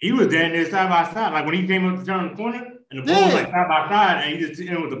 He was down there side by side. Like when he came up to turn the corner and the ball was like side by side and he just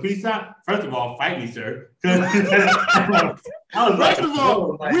sitting with the peace sign. First of all, fight me, sir. First of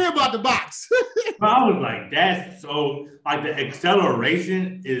all, we're about the box. I was like, that's so like the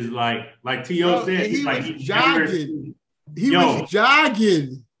acceleration is like T.O. said. He like was jogging. He was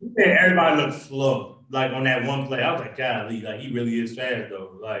jogging. Everybody looked slow. Like on that one play. I was like, golly, like he really is fast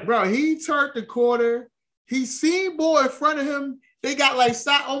though. Like, bro, he turned the corner. He seen ball in front of him. They got like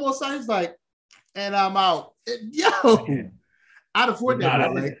almost sides like, and I'm out. Yo, I'd afford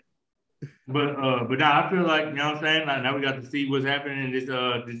that. But now I feel like, you know what I'm saying? Like now we got to see what's happening in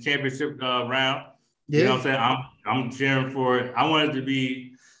this championship round. Yeah. You know what I'm saying? I'm cheering for it. I want it to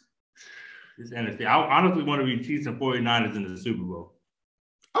be this NFC. I honestly want to be Chiefs and 49ers in the Super Bowl.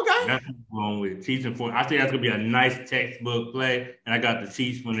 Okay. That's what I'm going with. Chiefs and 49ers. I think that's gonna be a nice textbook play, and I got the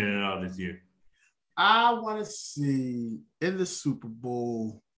Chiefs winning it all this year. I want to see in the Super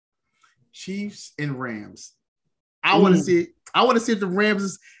Bowl Chiefs and Rams. I want to see it. I want to see if the Rams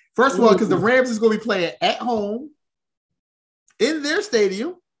is first of all because the Rams is going to be playing at home in their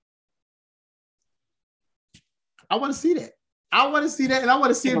stadium. I want to see that. I want to see that, and I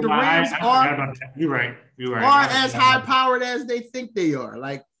want to see if the Rams are. You're right. Are as high powered as they think they are.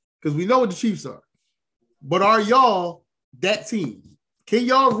 Like because we know what the Chiefs are, but are y'all that team? Can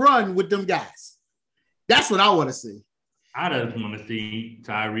y'all run with them guys? That's what I want to see. I just want to see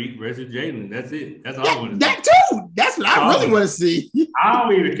Tyreek versus Jalen. That's it. That's all I want to see. That too. That's what I really want to see. I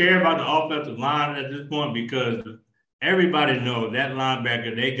don't even care about the offensive line at this point because everybody knows that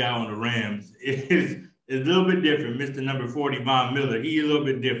linebacker they got on the Rams is a little bit different. Mr. Number 40, Von Miller, he's a little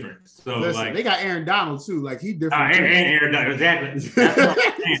bit different. So listen, like they got Aaron Donald too. Like he different. Aaron Donald, exactly. That's what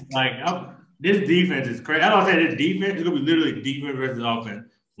I'm saying. Like this defense is crazy. I don't say this defense is gonna be literally defense versus offense.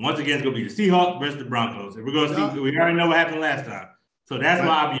 Once again, it's going to be the Seahawks versus the Broncos. And we're going to see. We already know what happened last time, so that's why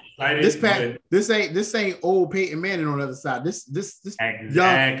I'll be excited. This ain't old Peyton Manning on the other side. This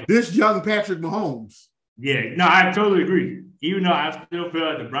young Patrick Mahomes. Yeah, no, I totally agree. Even though I still feel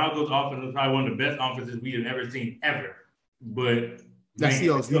like the Broncos offense is probably one of the best offenses we have ever seen ever, but that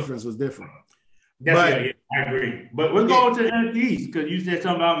Seahawks defense was different. I agree. But we're going to the NFC East because you said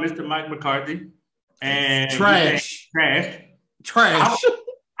something about Mr. Mike McCarthy and trash.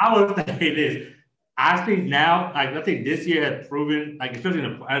 I would say this. I think now, like I think this year has proven, like especially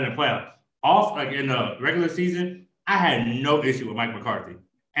in the playoffs, like in the regular season, I had no issue with Mike McCarthy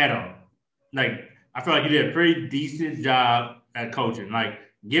at all. Like I feel like you did a pretty decent job at coaching. Like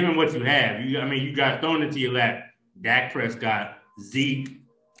given what you have, you got thrown into your lap. Dak Prescott, Zeke,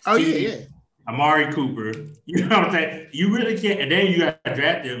 Amari Cooper. You know what I'm saying? You really can't. And then you got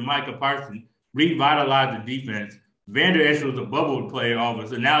drafted Micah Parsons, revitalized the defense. Vander Esch was a bubble player all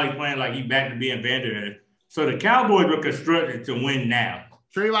so now he's playing like he's back to being Vander Esch. So the Cowboys were constructed to win now.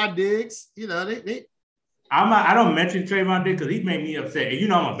 Trayvon Diggs, they I don't mention Trayvon Diggs because he made me upset.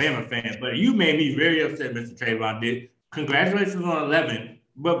 And I'm a Bama fan, but you made me very upset, Mr. Trayvon Diggs. Congratulations on 11.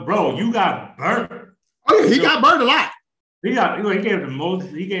 But bro, you got burnt. Oh, yeah, he got burned a lot. He gave the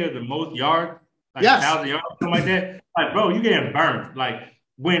most yards, like 1,000 yards, something like that. Like, bro, you getting burned. Like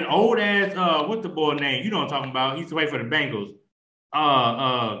when old ass what's the boy name? You know what I'm talking about? He used to play for the Bengals.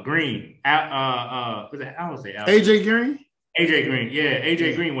 Green. I don't say AJ Green? AJ Green, yeah,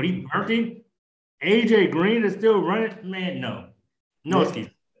 AJ Green. When he burnt him, AJ Green is still running. Man, no excuse.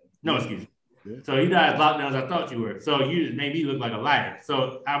 No excuse. Yeah. So you're not as locked down as I thought you were. So you just made me look like a liar.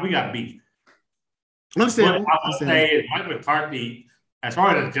 So we got beef. What I would say is Mike McCarthy, as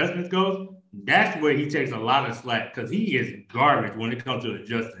far as adjustments goes, that's where he takes a lot of slack because he is garbage when it comes to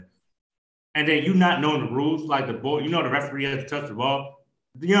adjusting. And then you not knowing the rules, like the ball, the referee has to touch the ball.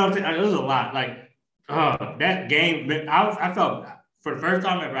 You know what I'm saying? It was a lot. Like that game, I felt for the first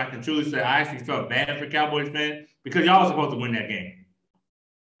time ever, I can truly say I actually felt bad for Cowboys fans because y'all were supposed to win that game.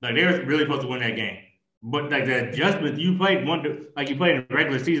 Like they were really supposed to win that game. But like the adjustments you played, you played in the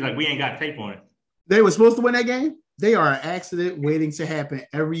regular season, like we ain't got tape on it. They were supposed to win that game? They are an accident waiting to happen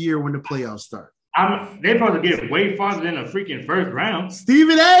every year when the playoffs start. They're supposed to get way farther than the freaking first round.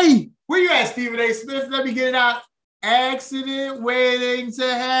 Stephen A. Where you at, Stephen A. Smith? Let me get it out. Accident waiting to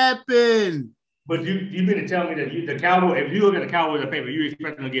happen. But you mean to tell me that the Cowboys, if you look at the Cowboys on paper, you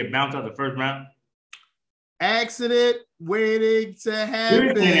expect them to get bounced out the first round? Accident waiting to happen.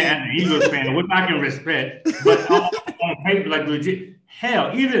 You're saying that as an Eagles fan, which I can respect, but on paper, like legit,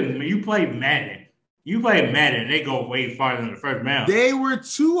 hell, even when you play Madden, they go way farther than the first round. They were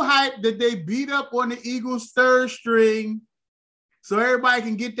too hyped that they beat up on the Eagles' third string so everybody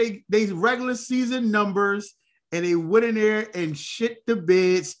can get their regular season numbers, and they went in there and shit the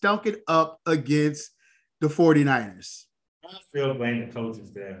bed, stunk it up against the 49ers. I still blame the coaching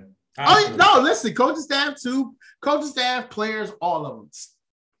staff. Listen, coaching staff too. Coaching staff, players, all of them.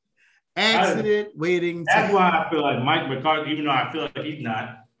 Accident waiting. That's why I feel like Mike McCarthy, even though I feel like he's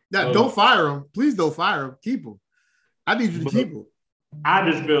not. No, don't fire him. Please don't fire him. Keep him. I need you to keep him. I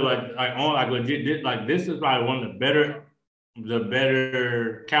just feel like legit, like this is probably one of the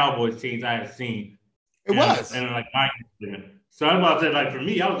better Cowboys teams I have seen. It was. And like Mike. So that's why I said, like, for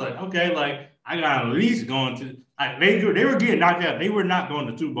me, I was like, okay, like I got at least going to like they were getting knocked out. They were not going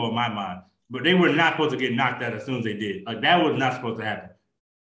to Super Bowl in my mind, but they were not supposed to get knocked out as soon as they did. Like that was not supposed to happen.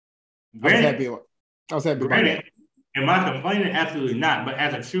 I was happy about that. Am I complaining? Absolutely not. But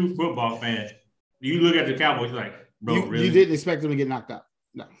as a true football fan, you look at the Cowboys like, bro, really? You didn't expect them to get knocked out.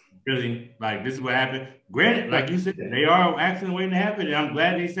 No. Really? Like, this is what happened? Granted, like you said, they are accident waiting to happen, and I'm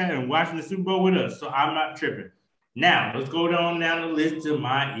glad they sat and watching the Super Bowl with us, so I'm not tripping. Now, let's go down the list to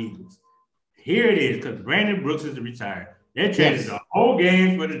my Eagles. Here it is, because Brandon Brooks is retired. They changed the whole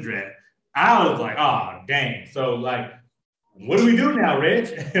game for the draft. I was like, oh, dang. So, like, what do we do now, Reg?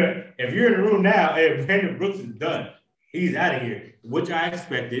 If you're in the room now, hey, Brandon Brooks is done. He's out of here, which I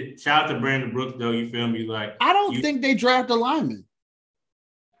expected. Shout out to Brandon Brooks, though. You feel me? Like, I don't think they draft a lineman.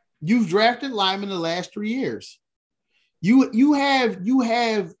 You've drafted linemen the last 3 years. You have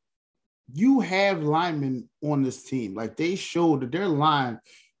linemen on this team. Like they showed that their line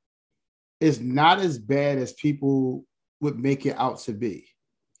is not as bad as people would make it out to be.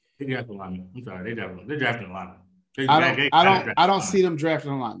 They drafted a lineman. I'm sorry, they're drafting a lineman. I don't see them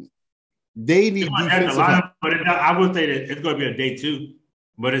drafting a lineman. They need defensive help. But I would say that it's going to be a day 2,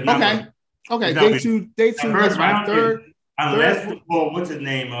 but it's not. Okay. Day two. That's my third. Unless, what's his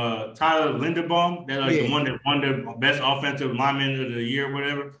name? Tyler Linderbaum, that the one that won the best offensive lineman of the year, or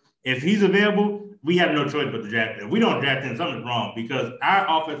whatever. If he's available, we have no choice but to draft him. If we don't draft him, something's wrong because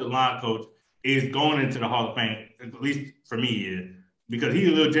our offensive line coach is going into the Hall of Fame. At least for me, he is because he's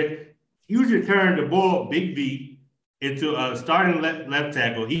a little jet. You should turn the ball Big V into a starting left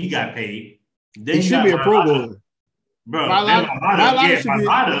tackle. He got paid. Then he should be a Pro Bowler, bro.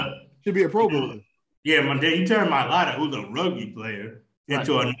 Mailata should be a Pro Bowler. Yeah, but then he turned Mailata, who's a rugby player,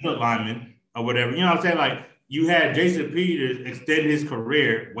 into another lineman or whatever. You know what I'm saying? Like, you had Jason Peters extend his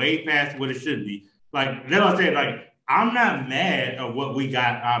career way past what it should be. Like, that's what I'm saying. Like, I'm not mad at what we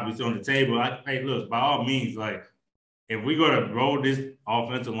got, obviously, on the table. Hey, look, by all means, like, if we're going to roll this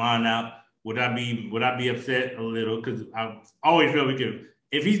offensive line out, would I be upset a little? Because I always feel we could.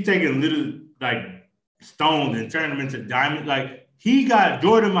 If he's taking little, like, stones and turning them into diamonds, like, he got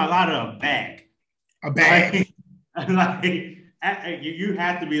Jordan Mailata a bag. Like you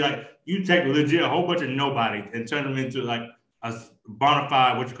have to be like, you take legit a whole bunch of nobody and turn them into like a bona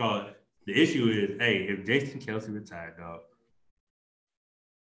fide, what you call it. The issue is, hey, if Jason Kelce retired, dog.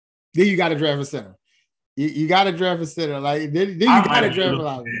 Then you got to draft a center. You got to draft a center. Like, then you got to draft a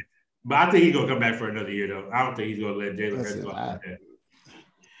lot. But I think he's going to come back for another year, though. I don't think he's going to let Jalen Hurts go.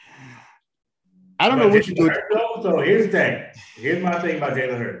 I don't know what you do. So here's the thing. Here's my thing about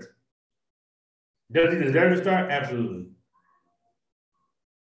Jalen Hurts. Does he deserve to start? Absolutely.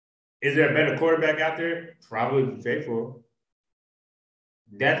 Is there a better quarterback out there? Probably trade for him.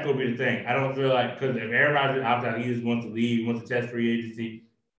 That's going to be the thing. I don't feel like, because if Aaron Rodgers opts out, he just wants to leave, wants to test free agency.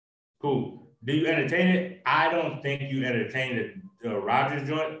 Cool. Do you entertain it? I don't think you entertain the Rodgers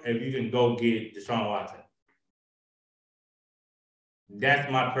joint if you can go get Deshaun Watson.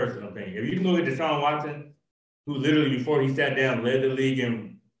 That's my personal opinion. If you can look at Deshaun Watson, who literally before he sat down led the league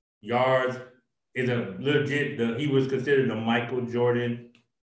in yards, is a legit. He was considered the Michael Jordan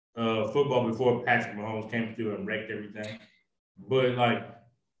football before Patrick Mahomes came through and wrecked everything. But like,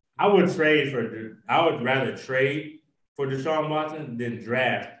 I would rather trade for Deshaun Watson than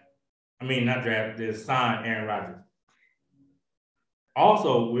draft. I mean, not draft, than sign Aaron Rodgers.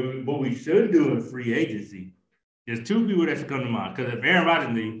 Also, what we should do in free agency, there's two people that should come to mind. Because if Aaron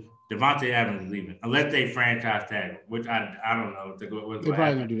Rodgers leaves, Devontae Adams is leaving, unless they franchise tag him, which I don't know. They're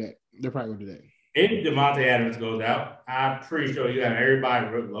probably gonna do that. They're probably gonna do that. If Devontae Adams goes out, I'm pretty sure you have everybody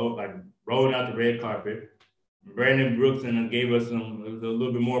rolling out the red carpet. Brandon Brooks and gave us a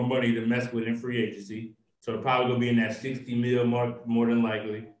little bit more money to mess with in free agency, so they're probably gonna be in that 60 mil mark more than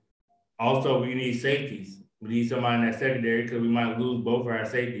likely. Also, we need safeties. We need somebody in that secondary because we might lose both of our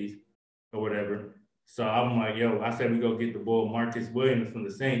safeties or whatever. So I'm like, I said we go get the boy Marcus Williams from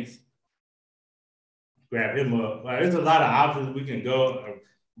the Saints, grab him up. Like, there's a lot of options we can go.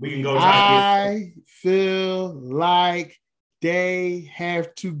 I feel like they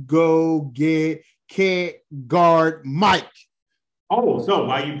have to go get can't guard Mike. Oh, so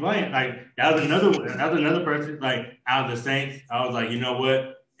why you playing? Like that was another one. That was another person. Like out of the Saints, I was like, you know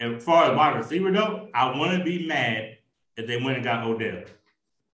what? As far as wide receiver though, I want to be mad if they went and got Odell.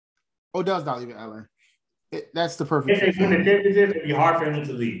 Odell's not leaving LA. That's the perfect. If they win the championship, it'd be hard for him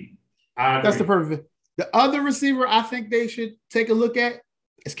to leave. That's the perfect. The other receiver I think they should take a look at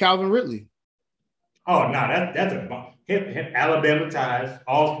is Calvin Ridley. Oh no, that's a him Alabama ties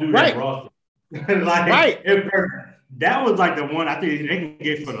all through right. that roster. Like, that was like the one I think they can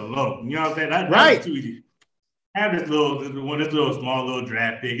get for the low. You know what I'm saying? That's too easy. Have this little small little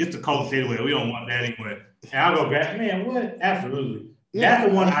draft pick. It's the Colts anyway. We don't want that anyway. And I'll go back. Man, what? Absolutely. Yeah. That's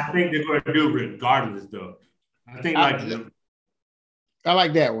the one I think they're going to do regardless, though. I think I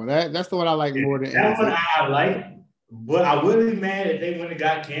like that one. That's the one I like more than that one I like. But I wouldn't be mad if they went and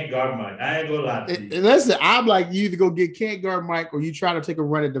got Can't Guard Mike. I ain't gonna lie to you. Listen, I'm like, you either go get Can't Guard Mike or you try to take a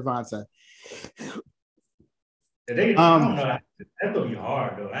run at Devontae. I don't know. That's gonna be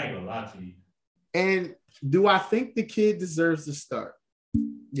hard though. I ain't gonna lie to you. And do I think the kid deserves to start?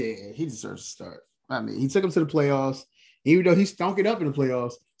 Yeah, he deserves to start. I mean, he took him to the playoffs. Even though he stunk it up in the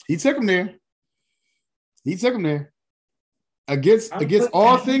playoffs, he took him there. Against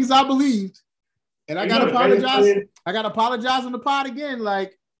all things I believed. And I gotta apologize. I gotta apologize on the pod again.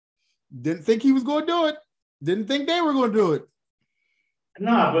 Like, didn't think he was gonna do it. Didn't think they were gonna do it.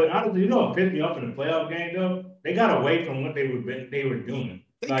 Nah, but honestly, what pissed me off in the playoff game though? They got away from what they were doing.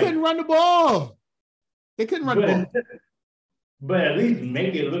 They couldn't run the ball. They couldn't run the ball. But at least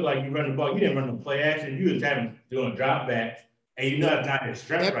make it look like you run the ball. You didn't run the play action. You was doing drop backs, and you know it's not his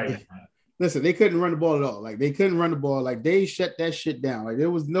strength right now. Listen, they couldn't run the ball at all. Like, they couldn't run the ball. Like, they shut that shit down. Like,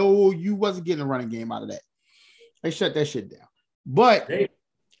 there was you wasn't getting a running game out of that. They shut that shit down. But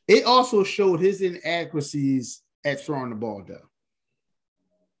it also showed his inadequacies at throwing the ball down.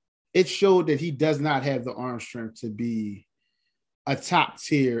 It showed that he does not have the arm strength to be a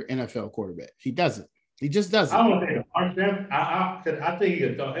top-tier NFL quarterback. He doesn't. He just doesn't. I don't think the arm strength. I think he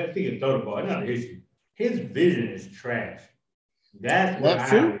can throw the ball. It's not an issue. His vision is trash. That's what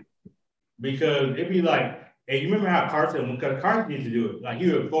I because it'd be like, and you remember how Carson used to do it. Like,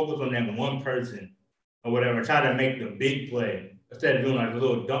 he would focus on that one person or whatever, try to make the big play instead of doing like a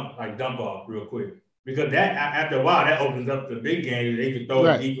little dump off real quick. Because that after a while, that opens up the big game. They can throw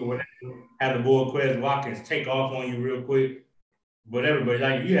it deep or whatever. Have the boy Quez Watkins take off on you real quick. Whatever, but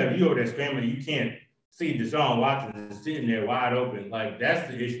like you over there scrambling, you can't see Deshaun Watson is sitting there wide open. Like, that's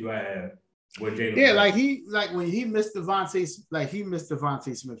the issue I have with Jalen. Yeah, when he missed Devontae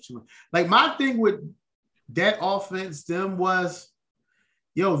Smith too much. Like, my thing with that offense, was,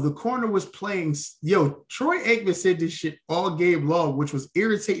 the corner was playing. Troy Aikman said this shit all game long, which was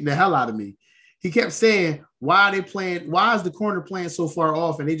irritating the hell out of me. He kept saying, why are they playing? Why is the corner playing so far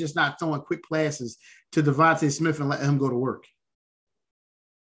off and they just not throwing quick passes to Devontae Smith and letting him go to work?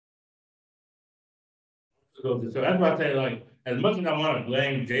 So that's why I say, like, as much as I want to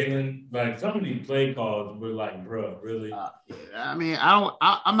blame Jalen, like, some of these play calls were like, bro, really? I mean,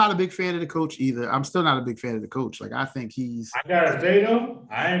 I'm not a big fan of the coach either. I'm still not a big fan of the coach. Like, I think he's. I gotta say though,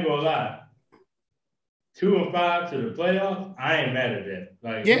 I ain't gonna lie. 2-5 to the playoffs, I ain't mad at that.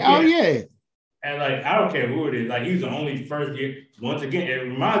 Like, yeah. And like, I don't care who it is. Like, he's the only first year. Once again, it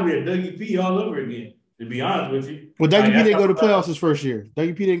reminds me of Dougie P all over again. To be honest with you. Well, Dougie P didn't go to playoffs his first year.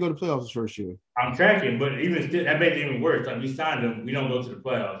 I'm tracking, but even still, that makes it even worse. Like, we signed him, we don't go to the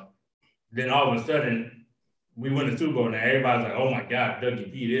playoffs. Then all of a sudden, we win the Super Bowl. Now everybody's like, "Oh my God,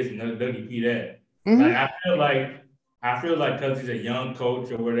 Dougie P this and Dougie P that." Mm-hmm. Like, I feel like I feel like because he's a young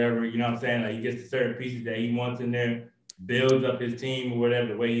coach or whatever, you know what I'm saying? Like he gets certain pieces that he wants in there, builds up his team or whatever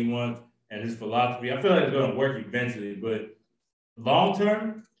the way he wants and his philosophy. I feel like it's going to work eventually, but long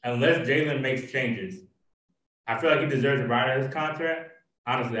term, unless Jalen makes changes, I feel like he deserves to ride out his contract.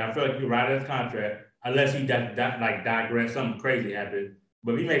 Honestly, I feel like he ride out his contract unless he digress, something crazy happens.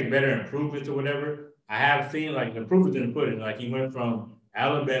 But if he makes better improvements or whatever, I have seen like improvements in the pudding. Like he went from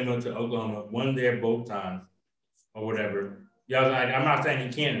Alabama to Oklahoma, won there both times or whatever. Yeah, like I'm not saying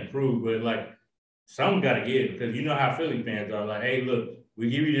he can't improve, but like something got to give because you know how Philly fans are. Like, hey, look, we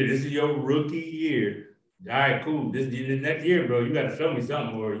give you this is your rookie year. All right, cool. This next year, bro, you got to show me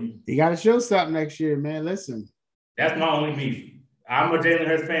something, or you got to show something next year, man. Listen, that's my only beef. I'm a Jalen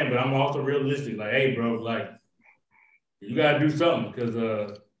Hurts fan, but I'm also realistic. Like, hey, bro, like you got to do something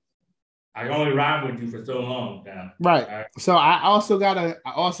because I can only ride with you for so long now. Right. So I also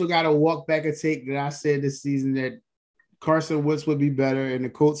gotta walk back a take that I said this season that Carson Wentz would be better and the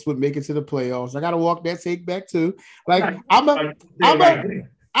Colts would make it to the playoffs. I gotta walk that take back too. Like oh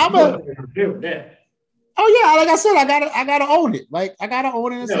yeah, like I said, I gotta own it. Like I gotta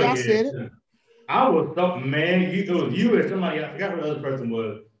own it and say I said it. I was something, man. It was you or somebody. I forgot who the other person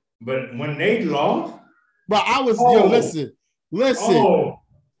was. But when they lost, but I was listen.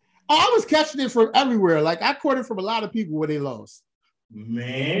 I was catching it from everywhere. Like I caught it from a lot of people when they lost.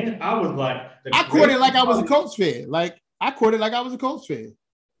 Man, I was like, I caught it like I was a Colts fan. Like I caught it like I was a Colts fan.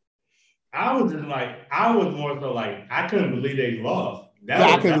 I was just like, I was more so like, I couldn't believe they lost.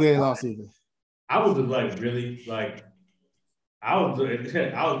 I couldn't believe they lost either. I was just like, really, like, I was going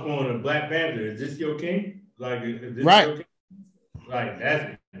to Black Panther. Is this your king? Like, is this your king? Like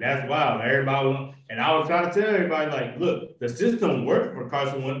that's wild. Everybody, and I was trying to tell everybody, like, look, the system worked for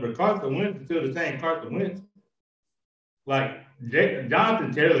Carson Wentz, but Carson Wentz is still the same Carson Wentz. Like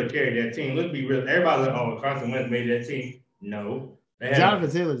Jonathan Taylor carried that team. Let's be real. Everybody's like, oh, Carson Wentz made that team. No,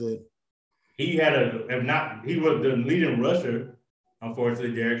 Jonathan Taylor did. He he was the leading rusher.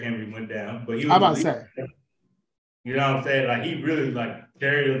 Unfortunately, Derrick Henry went down, but he was. I'm about to say. You know what I'm saying? Like he really like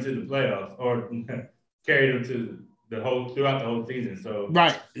carried them to the playoffs or carried them to throughout the whole season. So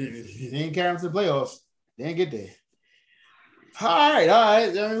right, he didn't carry them to the playoffs. They didn't get there. All right.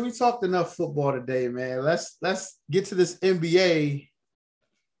 I mean, we talked enough football today, man. Let's get to this NBA.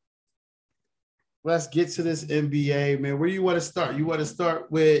 Let's get to this NBA, man. Where you want to start? You want to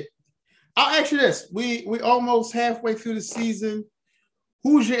start with? I'll ask you this: we almost halfway through the season.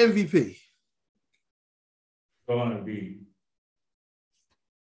 Who's your MVP? Going to be.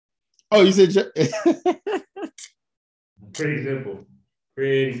 Oh, you said. Pretty simple.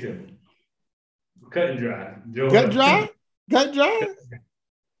 Pretty simple. Cut and dry. Cut dry. Cut dry.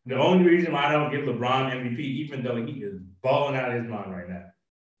 The only reason why I don't give LeBron MVP, even though he is balling out of his mind right now,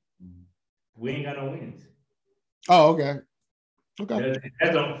 we ain't got no wins. Oh, okay. Okay.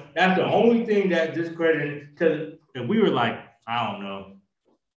 That's the only thing that discredited. Because if we were like, I don't know,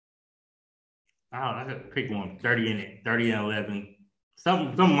 I could pick one, 30 and 11,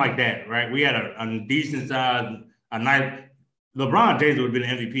 something like that, right? We had a decent size, a nice. LeBron James would have been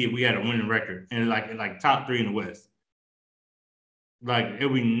MVP if we had a winning record and like top 3 in the West. Like it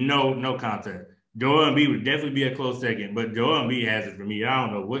would be no contest. Joel Embiid would definitely be a close second, but Joel Embiid has it for me. I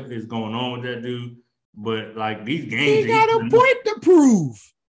don't know what is going on with that dude, but like these games, he got a point to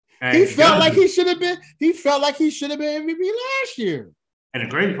prove. He felt like he should have been. He felt like he should have been MVP last year. And the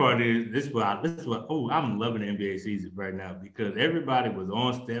crazy part is this is what I'm loving the NBA season right now because everybody was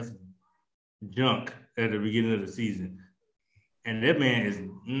on Steph's junk at the beginning of the season. And that man is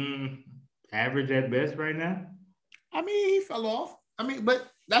average at best right now. I mean, he fell off. I mean,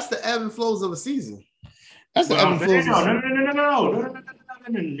 but that's the ebb and flows of a season. That's the ebb and flows. No.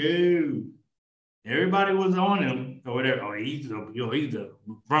 Everybody was on him or whatever. Oh, he's the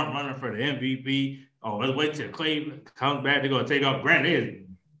front runner for the MVP. Oh, let's wait till Clay comes back. They're gonna take off. Granted, they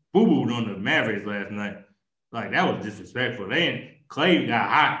boo-booed on the Mavericks last night. Like that was disrespectful. Clay got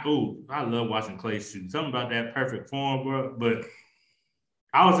hot. Ooh, I love watching Clay shoot. Something about that perfect form, bro. But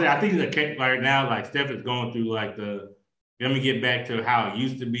I would say I think it's a right now. Like Steph is going through like let me get back to how it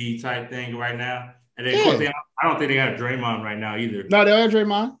used to be type thing right now. And then of course I don't think they got a Draymond right now either. No, they don't have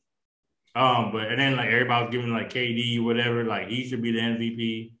Draymond. But then like everybody was giving like KD whatever, like he should be the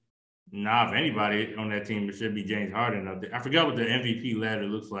MVP. Nah, if anybody on that team, it should be James Harden up there. I forgot what the MVP ladder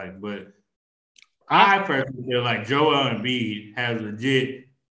looks like, but I personally feel like Joel Embiid has legit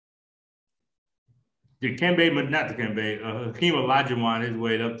Hakeem Olajuwon his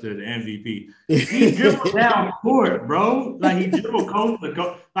way up to the MVP. He dribbled down court, bro. Like he dribbled coast to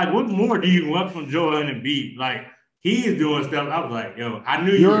coast. Like what more do you want from Joel Embiid? Like he is doing stuff. I was like, yo, I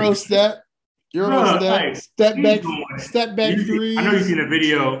knew Euro step. Euro step back threes. I know you've seen a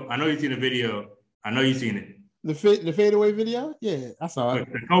video. I know you've seen it. The fadeaway video? Yeah, I saw it.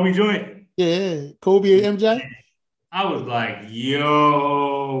 The Kobe joint? Yeah, Kobe and MJ. I was like,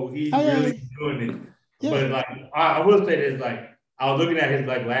 yo, he's really doing it. Yeah. But like, I will say this, like, I was looking at his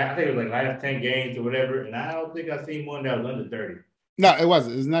like last, I think it was like last 10 games or whatever, and I don't think I've seen one that was under 30. No, it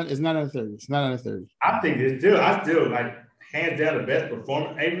wasn't. It's not under 30. It's not under 30. I think I still like hands down the best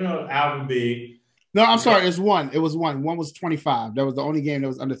performance, even though Alvin Big. No, I'm sorry. It's one. It was one. One was 25. That was the only game that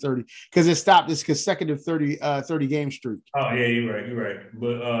was under 30 because it stopped this consecutive 30 game streak. Oh yeah, you're right.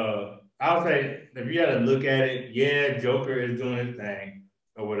 But I'll say if you got to look at it, yeah, Joker is doing his thing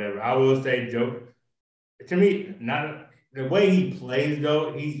or whatever. I will say Joker. To me, not the way he plays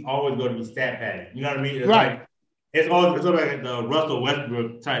though. He's always going to be stat padded. You know what I mean? It's right. Like, it's always like the Russell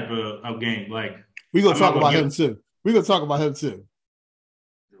Westbrook type of game. Like we're gonna talk about him too. We can talk about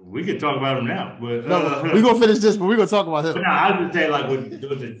him now, but we're gonna finish this, but we're gonna talk about him. But no, I would say like with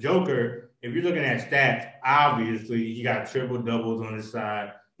the Joker, if you're looking at stats, obviously he got triple doubles on his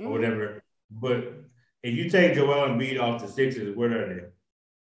side or whatever. But if you take Joel Embiid off the Sixers, where are they?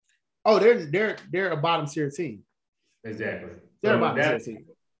 Oh, they're a bottom tier team. Exactly. They're a bottom tier team.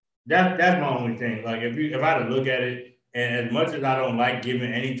 That's my only thing. Like if I had to look at it, and as much as I don't like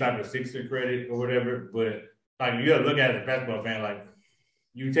giving any type of Sixer credit or whatever, but like you gotta look at it as a basketball fan, like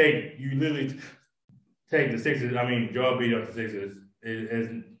you literally take the Sixers. I mean, Joel beat up the Sixers.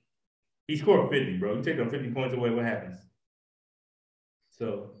 He scored 50, bro. You take them 50 points away, what happens?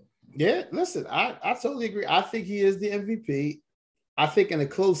 So yeah, listen, I totally agree. I think he is the MVP. I think in a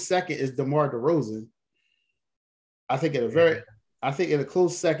close second is DeMar DeRozan. I think in a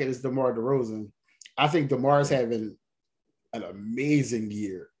close second is DeMar DeRozan. I think DeMar's having an amazing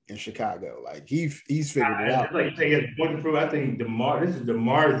year in Chicago. Like he's figured it out. Like you say, he has a point to prove. I think this is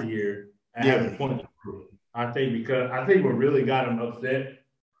DeMar's year and having a point to prove. I think what really got him upset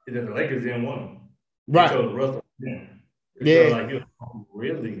is that the Lakers didn't want him. Right. So Russell, yeah. So like,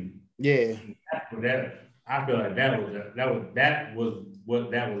 really? Yeah. I feel like that was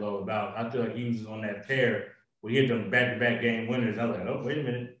what that was all about. I feel like he was on that tear. We hit them back-to-back game winners. I was like, oh, wait a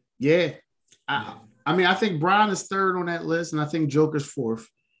minute. Yeah. I mean, I think Brown is third on that list, and I think Joker's fourth.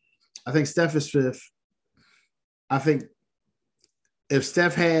 I think Steph is fifth. I think if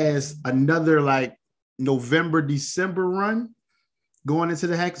Steph has another like November, December run going into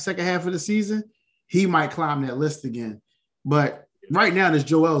the second half of the season, he might climb that list again. But right now, there's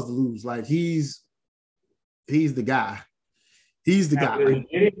Joel's to lose. Like he's the guy. He's the guy.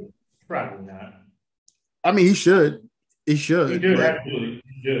 Like, probably not. I mean, he should. He should. He should, absolutely.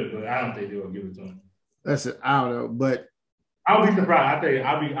 He should, but I don't think they'll give it to him. Listen, I don't know, but I'll be surprised. I tell you,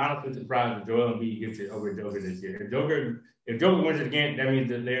 I'll be honestly surprised if Joel Embiid gets it over Joker this year. If Joker wins it again, that means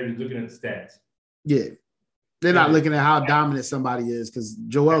that they're looking at the stats. Yeah, they're not looking at how dominant somebody is because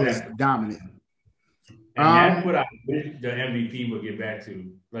Joel is dominant. And that's what I wish the MVP would get back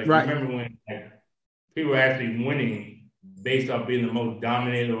to. Like, remember when people were actually winning based off being the most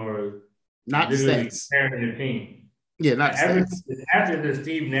dominant or not stats carrying the team. Yeah, not stats. After the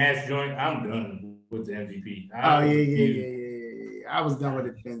Steve Nash joint, I'm done with the MVP. Yeah. I was done with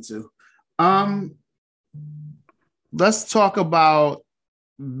it then too. Let's talk about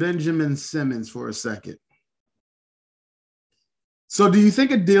Benjamin Simmons for a second. So do you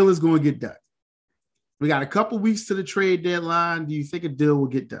think a deal is going to get done? We got a couple weeks to the trade deadline. Do you think a deal will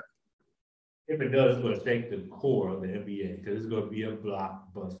get done? If it does, it's going to shake the core of the NBA because it's going to be a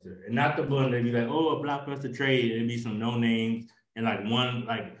blockbuster. And not the one that be like, oh, a blockbuster trade. It'd be some no names and like one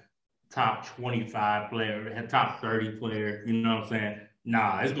like top 25 player, top 30 player. You know what I'm saying?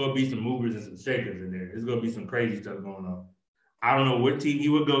 Nah, it's going to be some movers and some shakers in there. It's going to be some crazy stuff going on. I don't know what team he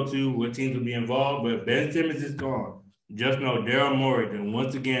would go to, what teams would be involved, but Ben Simmons is gone. Just know Daryl Morey then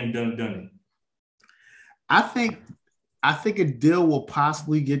once again done it. I think a deal will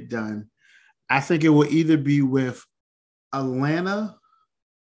possibly get done. I think it will either be with Atlanta.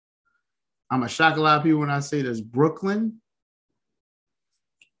 I'm going to shock a lot of people when I say there's Brooklyn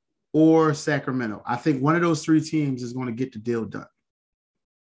or Sacramento. I think one of those three teams is going to get the deal done.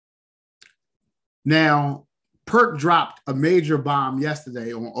 Now, Perk dropped a major bomb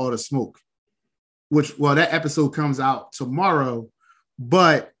yesterday on All the Smoke, that episode comes out tomorrow,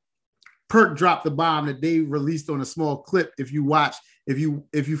 but Perk dropped the bomb that they released on a small clip. If you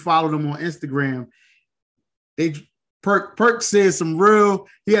you follow them on Instagram, Perk said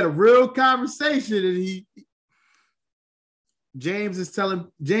he had a real conversation, and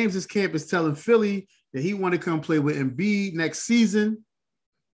James's camp is telling Philly that he want to come play with Embiid next season.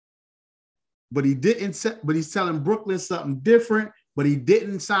 But he didn't. But he's telling Brooklyn something different. but he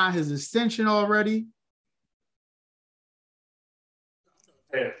didn't sign his extension already.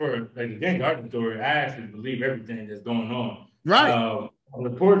 For like the James Harden story, I actually believe everything that's going on. Right. A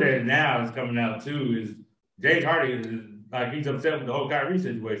report that now is coming out too is James Harden is like he's upset with the whole Kyrie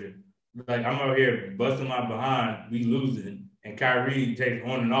situation. Like I'm out here busting my behind, we losing, and Kyrie takes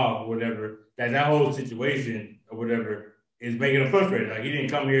on and off or whatever. That whole situation or whatever is making him frustrated. Like he didn't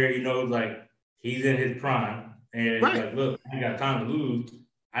come here, he knows like he's in his prime, and Right. like look, I ain't got time to lose.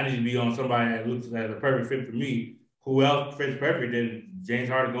 I need to be on somebody that looks like a perfect fit for me. Who else fits perfect than James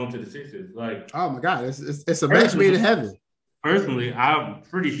Harden going to the Sixers? Like, oh my God, it's a match made in heaven. Personally, I'm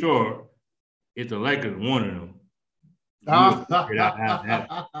pretty sure if the Lakers wanted him.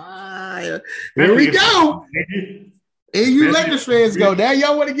 Here we go. And you Lakers fans go. Now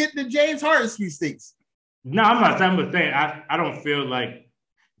y'all want to get the James Harden sweepstakes. No, I'm not saying I don't feel like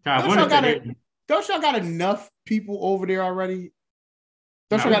don't y'all got enough people over there already?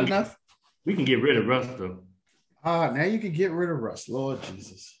 Don't y'all got enough? We can get rid of Russ though. Now you can get rid of Russ. Lord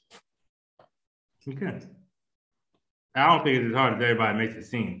Jesus. We can. I don't think it's as hard as everybody makes it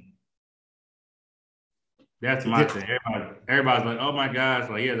seem. That's my thing. Everybody's like, oh my gosh,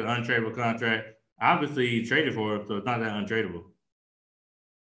 like he has an untradeable contract. Obviously, he traded for him, so it's not that untradeable.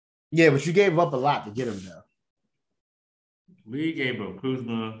 Yeah, but you gave up a lot to get him though. We gave up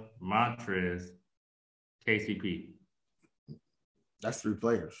Kuzma, Montrez, KCP. That's 3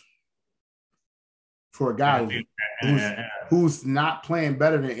 players. For a guy who's not playing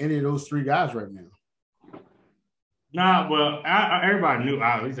better than any of those 3 guys right now. Nah, well, everybody knew,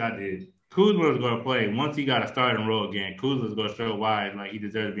 at least I did. Kuzma was going to play. Once he got a starting role again, Kuzma was going to show why like he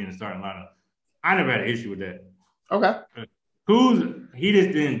deserves to be in the starting lineup. I never had an issue with that. Okay. Kuzma, he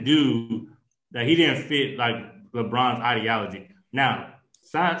just didn't do that. He didn't fit like LeBron's ideology. Now,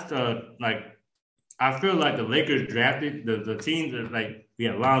 like I feel like the Lakers drafted the teams that like we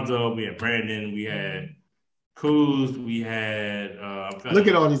had Lonzo, we had Brandon, we had Kuz, we had look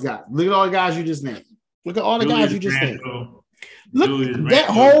at all these guys. Look at all the guys you just named. Look at all the guys you just named. Look at that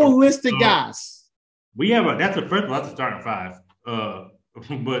whole list of guys. We have that's the first one, that's a starting 5.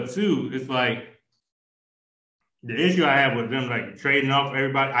 But 2, it's like the issue I have with them like trading off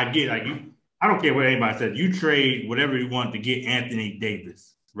everybody. I get like I don't care what anybody says. You trade whatever you want to get Anthony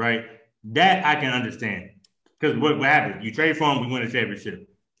Davis, right? That I can understand. Because what happens? You trade for him, we win a championship.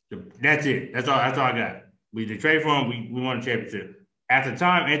 That's it. That's all I got. We trade for him, we won a championship. At the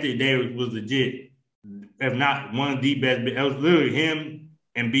time, Anthony Davis was legit, if not one of the best. It was literally him,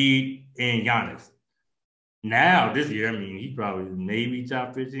 Embiid, and Giannis. Now, this year, I mean, he probably maybe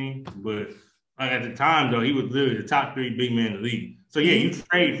top 15, but at the time, though, he was literally the top 3 big men in the league. So, yeah, you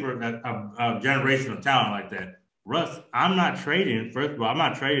trade for a generational talent like that. Russ, I'm not trading. First of all, I'm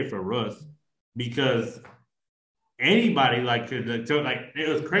not trading for Russ because anybody it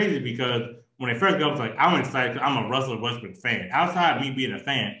was crazy because when they first got, I was like, I'm excited because I'm a Russell Westbrook fan. Outside of me being a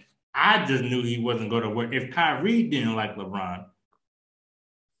fan, I just knew he wasn't going to work. If Kyrie didn't like LeBron,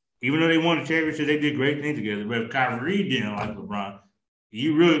 even though they won the championship, they did great things together. But if Kyrie didn't like LeBron,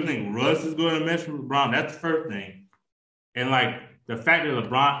 you really think Russ is going to mess with LeBron? That's the first thing. And like the fact that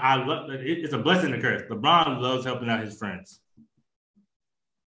LeBron, it's a blessing and a curse. LeBron loves helping out his friends.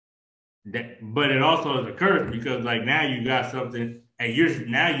 But it also is a curse because like now you got something, and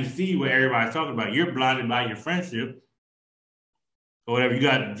you see what everybody's talking about. You're blinded by your friendship or whatever. You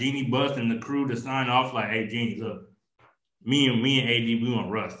got Jeanie Buss and the crew to sign off like, hey, Jeanie, look, me and AD, we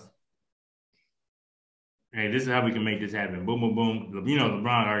want Russ. Hey, this is how we can make this happen. Boom, boom, boom. You know,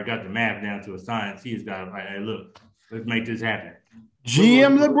 LeBron already got the math down to a science. He's got like, hey, look, let's make this happen.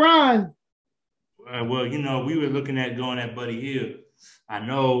 GM LeBron. Well, you know, we were looking at going at Buddy Hield. I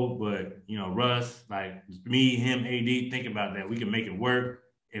know, but you know, Russ, like me, him, AD, think about that. We can make it work.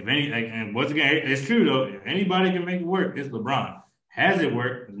 If any, and once again, it's true though. If anybody can make it work, it's LeBron. Has it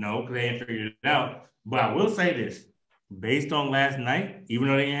worked? No, because they ain't figured it out. But I will say this: based on last night, even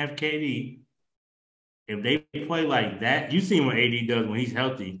though they didn't have KD, if they play like that, you seen what AD does when he's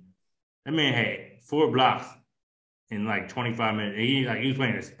healthy. That man had 4 blocks in like 25 minutes. He was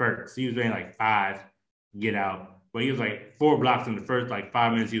playing in spurts. He was playing like 5, get out. But he was like 4 blocks in the first like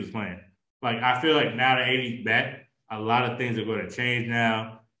 5 minutes he was playing. Like I feel like now that AD's back, a lot of things are going to change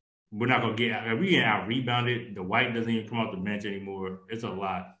now. We're not going to get we getting out rebounded. The White doesn't even come off the bench anymore. It's a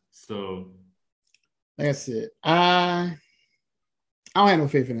lot. So that's it. I don't have no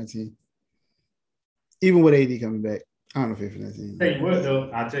faith in that team. Even with AD coming back, I don't have no faith in that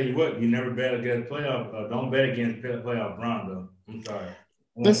team. I'll tell you what, you never bet against playoff. Don't bet against playoff Bron though. I'm sorry.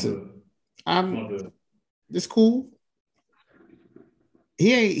 Listen, it's cool.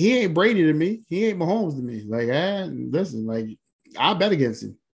 He ain't Brady to me. He ain't Mahomes to me. Like, listen, like I bet against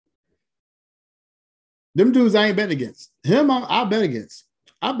him. Them dudes I ain't betting against. Him, I'll bet against.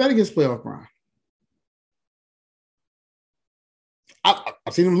 I bet against playoff Brian.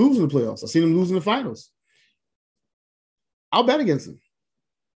 I've seen him lose in the playoffs. I've seen him lose in the finals. I'll bet against him.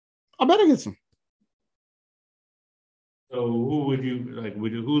 I'll bet against him. So who would you like?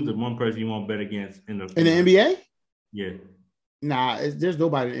 Who's the one person you won't bet against in the NBA? Yeah. Nah, there's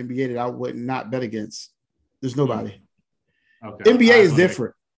nobody in the NBA that I would not bet against. There's nobody. Okay. NBA is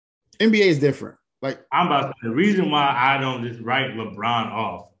different. NBA is different. Like I'm about to say, the reason why I don't just write LeBron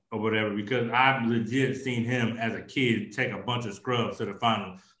off or whatever, because I've legit seen him as a kid take a bunch of scrubs to the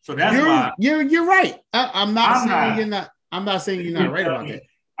final. So that's why you're right. I'm not saying you're not right about that.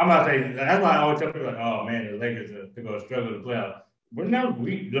 I'm not saying that's why I always tell people like, oh man, the Lakers are going to struggle to play out.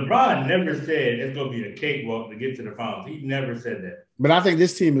 LeBron never said it's going to be a cakewalk to get to the finals. He never said that. But I think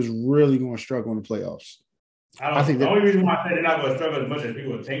this team is really going to struggle in the playoffs. I think the only reason why I said they're not going to struggle as much as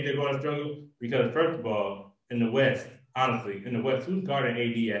people think they're going to struggle, because first of all, in the West, honestly, who's guarding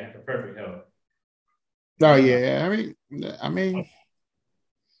AD at the perfect health? Oh yeah, I mean,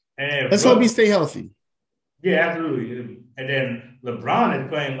 let's hope he stay healthy. Yeah, absolutely. And then LeBron is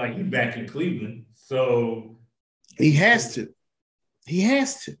playing like he's back in Cleveland, so he has to. He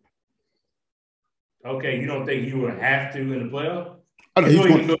has to. Okay, you don't think he would have to in the playoffs? Oh, no, he's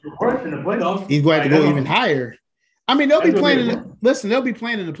going to go worse in the playoffs. He's going to go even higher. I mean, they'll be playing. They'll be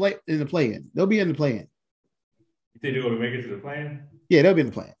playing in the play-in. They'll be in the play-in. You think they're going to make it to the play-in? Yeah, they'll be in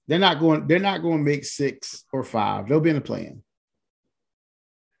the play-in. They're not going to make 6 or 5. They'll be in the play-in.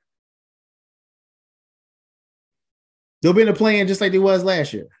 They'll be in the play-in just like they was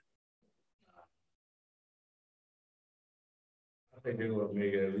last year. I think they're going to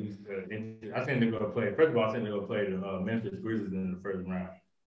make it at least. I think they're going to play. First of all, I think they're going to play the Memphis Grizzlies in the first round.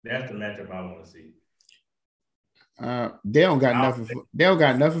 That's the matchup I want to see. They don't got nothing. They don't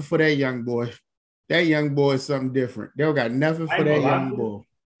got nothing for that young boy. That young boy is something different. They don't got nothing for that young boy.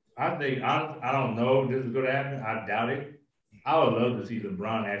 I think I don't know if this is going to happen. I doubt it. I would love to see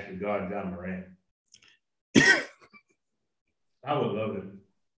LeBron actually guard John Morant. I would love it.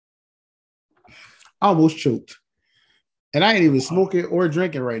 I almost choked. And I ain't even smoking or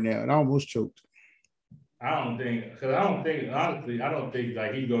drinking right now, and I almost choked. Honestly, I don't think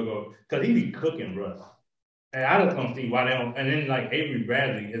like he's gonna go, because he be cooking, bro. And I just don't see why they don't. And then like Avery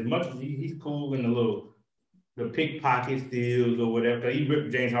Bradley, as much as he's cool in the pickpocket steals or whatever, he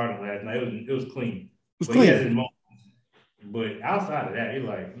ripped James Harden last night. It was clean. It was clean. He has his moments. But outside of that, you're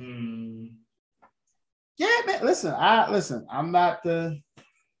like, Yeah, man. Listen. I'm not the.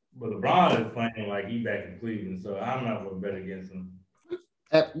 But LeBron is playing like he back in Cleveland, so I'm not going to bet against him.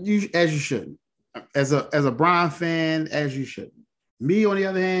 As you should, as a Bron fan, as you should. Me, on the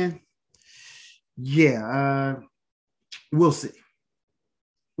other hand, yeah, we'll see.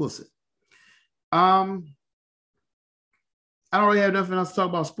 We'll see. I don't really have nothing else to talk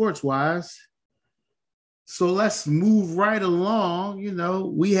about sports wise. So let's move right along. You know,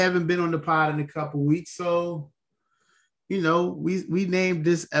 we haven't been on the pod in a couple weeks, so. You know, we named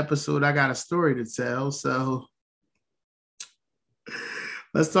this episode I Got a Story to Tell. So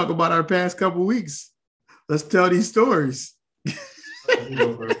let's talk about our past couple weeks. Let's tell these stories. I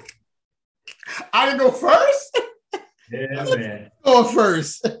didn't go first? Yeah, man. Go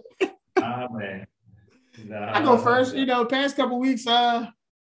first. Man. Nah, I go first. You know, past couple weeks,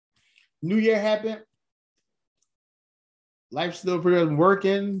 New Year happened. Life's still pretty much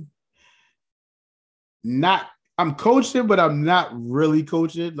working. I'm coaching, but I'm not really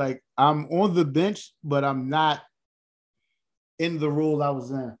coaching. Like, I'm on the bench, but I'm not in the role I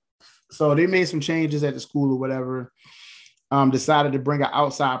was in. So they made some changes at the school or whatever. Decided to bring an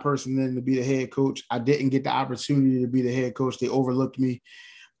outside person in to be the head coach. I didn't get the opportunity to be the head coach. They overlooked me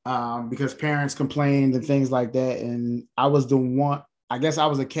because parents complained and things like that. And I was the one, I guess I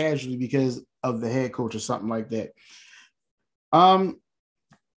was a casualty because of the head coach or something like that.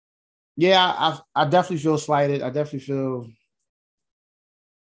 Yeah, I definitely feel slighted. I definitely feel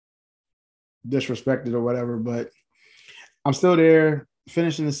disrespected or whatever, but I'm still there,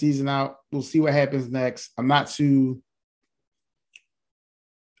 finishing the season out. We'll see what happens next. I'm not too.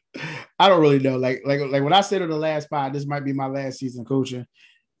 I don't really know. Like when I said on the last pod, this might be my last season coaching.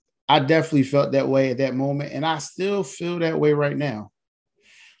 I definitely felt that way at that moment, and I still feel that way right now.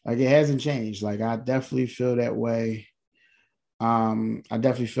 Like, it hasn't changed. Like, I definitely feel that way. I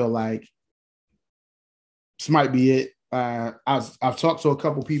definitely feel like this might be it. I've talked to a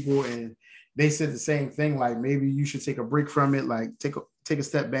couple people and they said the same thing. Like, maybe you should take a break from it. Like, take a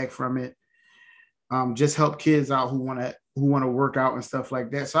step back from it. Just help kids out who want to work out and stuff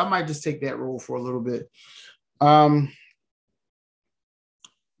like that. So I might just take that role for a little bit.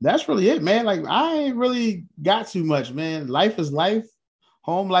 That's really it, man. Like I ain't really got too much, man. Life is life.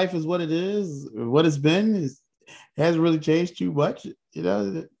 Home life is what it is. What it's been is hasn't really changed too much. You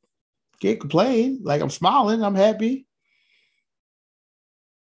know, can't complain. Like I'm smiling. I'm happy.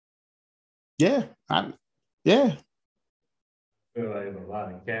 Yeah, yeah. I feel like a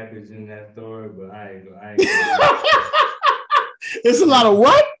lot of cabbage in that story, but I ain't It's a lot of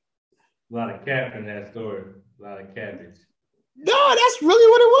what? a lot of cap in that story. A lot of cabbage. No, that's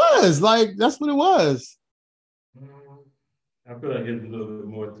really what it was. Like that's what it was. I feel like there's a little bit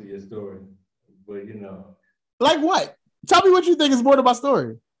more to your story, but you know. Like what? Tell me what you think is more to my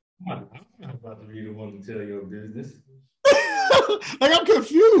story. I'm not about to be the one to tell your business. Like I'm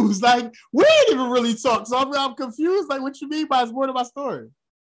confused. Like we ain't even really talked, so I'm confused. Like what you mean by it's more to my story?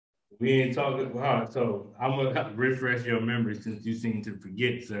 We ain't talking. So I'm gonna refresh your memory since you seem to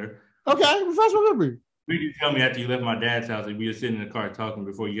forget, sir. Okay, refresh my memory. What did you tell me after you left my dad's house and we were sitting in the car talking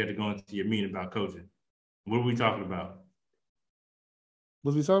before you had to go into your meeting about coaching? What were we talking about?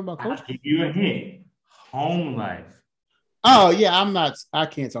 Was we talking about coach? I'll give you a hint. Home life. Oh yeah, I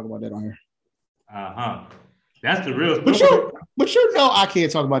can't talk about that on here. That's the real story. But you know I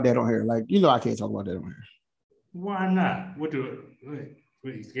can't talk about that on here. Like, you know I can't talk about that on here. Why not? What, you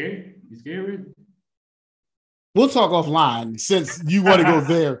scared? You scared? We'll talk offline since you want to go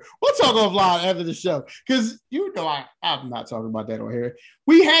there. We'll talk offline after the show. Because you know I'm not talking about that on here.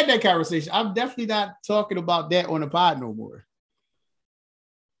 We had that conversation. I'm definitely not talking about that on the pod no more.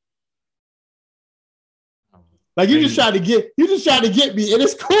 Like you just tried to get me, and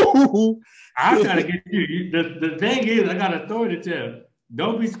it's cool. I'm trying to get you. The thing is, I got a story to tell.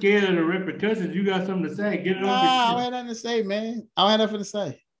 Don't be scared of the repercussions. You got something to say. Get it on. I don't have nothing to say, man. I don't have nothing to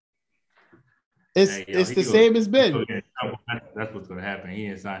say. It's the same as Ben. That's what's going to happen. He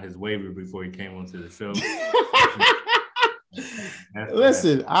didn't sign his waiver before he came onto the show.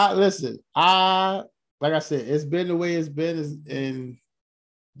 Listen. Like I said, it's been the way it's been, and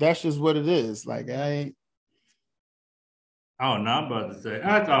that's just what it is. Like I ain't. Oh no, I'm about to say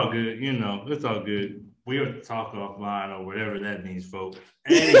that's all good. You know, it's all good. We'll talk offline or whatever that means, folks.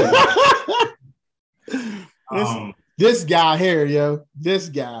 Anyway, this guy here, yo, this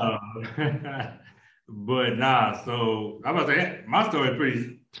guy. But nah, so I'm about to say my story is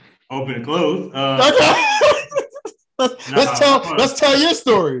pretty open and closed. Let's tell your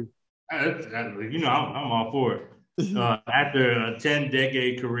story. You know, I'm all for it. After a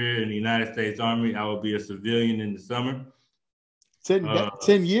 10-decade career in the United States Army, I will be a civilian in the summer. 10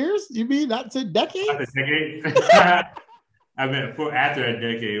 years? You mean not 10 decades? After a decade. I meant after a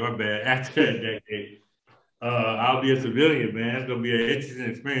decade. My bad. After a decade, I'll be a civilian, man. It's gonna be an interesting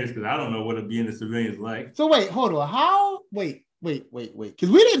experience because I don't know what it being a civilian is like. So wait, hold on. How? Wait. Because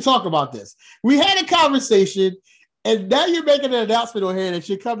we didn't talk about this. We had a conversation, and now you're making an announcement on here that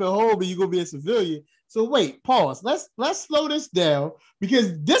you're coming home and you're gonna be a civilian. So wait, pause. Let's slow this down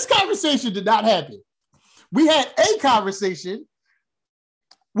because this conversation did not happen. We had a conversation.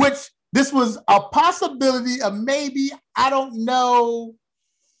 Which this was a possibility of maybe, I don't know.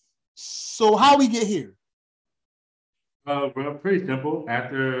 So how we get here? Well, pretty simple.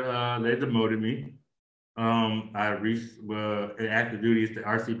 After they demoted me, I reached active duty is the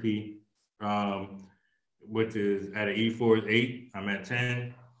RCP, which is at an E4 is 8. I'm at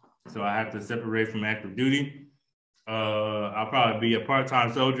 10, so I have to separate from active duty. I'll probably be a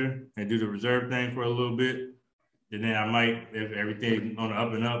part-time soldier and do the reserve thing for a little bit. And then I might, if everything's on the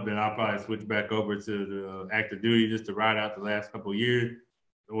up and up, then I'll probably switch back over to the active duty just to ride out the last couple of years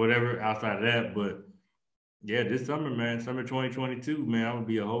or whatever outside of that. But yeah, this summer, man, summer 2022, man, I'm gonna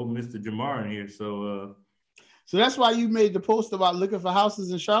be a whole Mr. Jamar in here. So that's why you made the post about looking for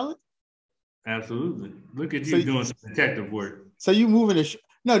houses in Charlotte? Absolutely. Look at you doing some detective work. So you moving to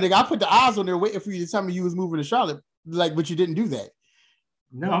no, nigga, I put the eyes on there waiting for you to tell me you was moving to Charlotte, like, but you didn't do that.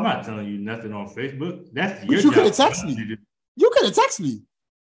 No, I'm not telling you nothing on Facebook. That's your job. You could have texted me. You could have texted me.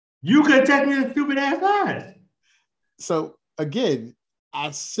 You could have texted me the stupid ass eyes. So again,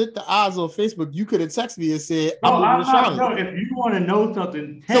 I sent the eyes on Facebook. You could have texted me and said, "I'm moving to Charlotte." No, if you want to know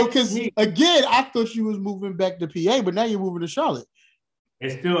something, because again, I thought you was moving back to PA, but now you're moving to Charlotte.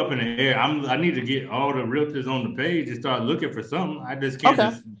 It's still up in the air. I need to get all the realtors on the page and start looking for something. I just can't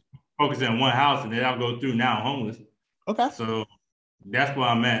just focus on one house and then I'll go through now homeless. Okay. So that's where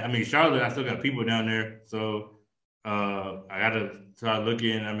I'm at. I mean, Charlotte, I still got people down there. So I got to start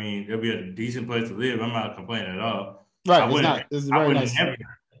looking. I mean, it'll be a decent place to live. I'm not complaining at all. Right. I wouldn't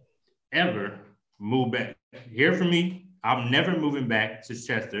ever move back. Hear from me. I'm never moving back to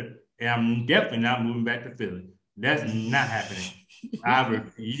Chester. And I'm definitely not moving back to Philly. That's not happening. I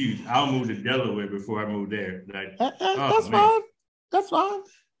refuse. I'll move to Delaware before I move there. Like, that's fine. That's fine.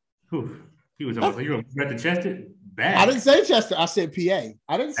 Whew. He was almost like, you were back to Chester? Bad. I didn't say Chester. I said PA.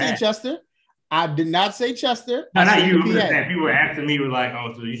 I didn't say Chester. I did not say Chester. No, I not said you. PA. People were asking me, were like,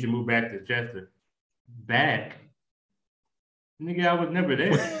 oh, so you should move back to Chester. Back? Nigga, I was never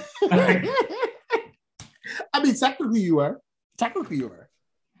there. I mean, technically you were.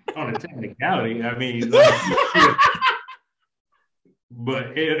 On a technicality, I mean,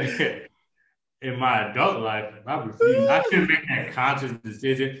 but in my adult life, I couldn't make that conscious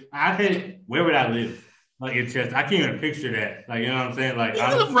decision. Where would I live? Like in Chester, I can't even picture that. Like, you know what I'm saying? Like, you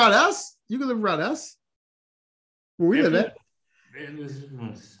can live around us. You can live around us. Where we live at.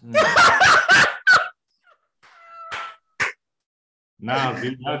 Nah,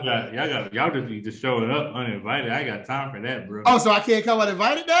 dude, y'all just showing up uninvited. I ain't got time for that, bro. Oh, so I can't come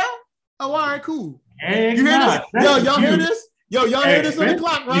uninvited now? Oh, all right, cool. Hey, you hear this? Yo, y'all hear this? Yo, y'all hear this on the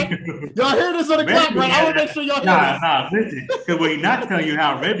clock, right? Y'all hear this on the clock, right? I want to make sure y'all hear this. Nah, listen. Because when he's not telling you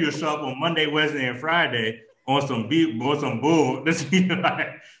how ready you show up on Monday, Wednesday, and Friday on some beef or some bull, this is like,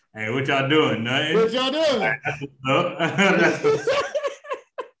 hey, what y'all doing? Nothing? What y'all doing?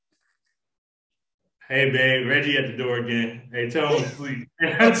 Hey, babe, Reggie at the door again. Hey, tell him to sleep.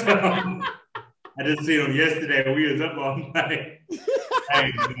 I just seen him yesterday. We was up all night.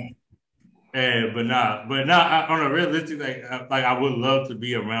 Hey, but on a realistic, like I would love to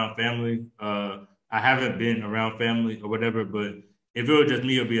be around family. I haven't been around family or whatever, but if it was just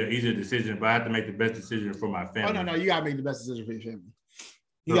me, it would be an easier decision. But I have to make the best decision for my family. Oh no, you gotta make the best decision for your family.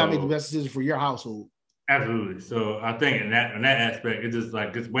 You gotta make the best decision for your household. Absolutely. So I think in that aspect, it's just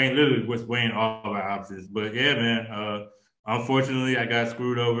like it's weighing all of our options. But yeah, man. Unfortunately, I got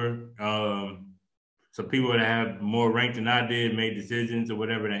screwed over. Some people that have more rank than I did made decisions or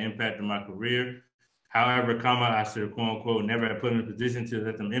whatever that impacted my career. However, I should quote unquote never have put in a position to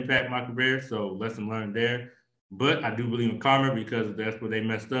let them impact my career. So lesson learned there. But I do believe in karma because that's what they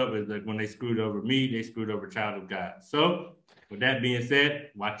messed up. Is like when they screwed over me, they screwed over a child of God. So with that being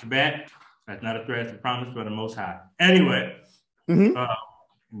said, watch your back. That's not a threat, it's a promise by the Most High. Anyway,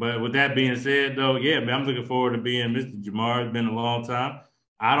 but with that being said, though, yeah, man, I'm looking forward to being Mr. Jamar. It's been a long time.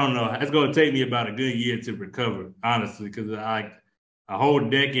 I don't know. It's going to take me about a good year to recover, honestly, because like a whole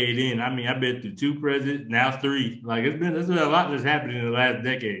decade in, I mean, I've been through 2 presidents, now 3. Like, there's been a lot that's happened in the last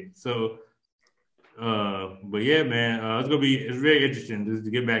decade. So, but yeah, man, it's very interesting just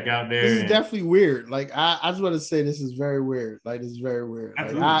to get back out there. This is definitely weird. Like, I just want to say this is very weird. Like, this is very weird.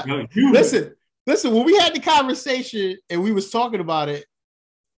 Like, listen, when we had the conversation and we was talking about it,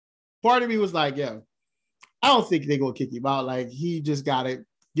 part of me was like, yo, I don't think they're going to kick him out. Like, he just got to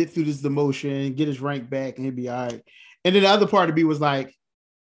get through this demotion, get his rank back, and he'll be all right. And then the other part of me was like,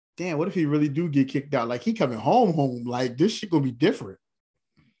 damn, what if he really do get kicked out? Like, he coming home. Like, this shit going to be different.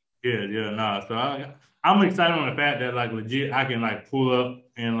 Yeah. So I'm excited on the fact that like legit I can like pull up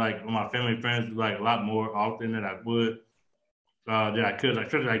and like my family friends like a lot more often than I would that I could, like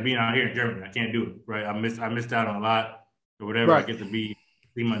especially like being out here in Germany. I can't do it, right? I missed out on a lot or whatever. Right. I get to see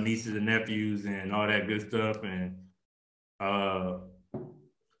my nieces and nephews and all that good stuff, and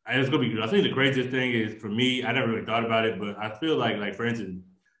it's gonna be good. I think the craziest thing is for me, I never really thought about it, but I feel like for instance,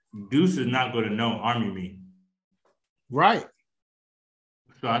 Deuce is not going to know Army me, right?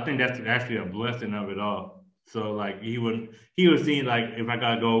 So I think that's actually a blessing of it all. So like he would see like if I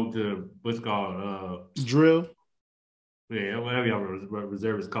gotta go to what's called drill. Yeah, whatever y'all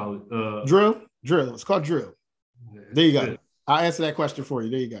reservists call it. Drill. It's called drill. There you go. I'll answer that question for you.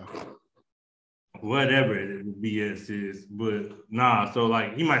 There you go. Whatever BS is, but nah. So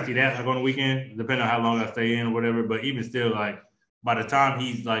like he might see that like on the weekend, depending on how long I stay in or whatever. But even still, like by the time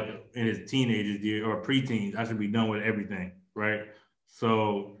he's like in his teenagers year or preteens, I should be done with everything, right?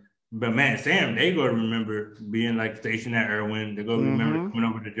 So, but man, Sam, they go to remember being like stationed at Irwin. They go remember coming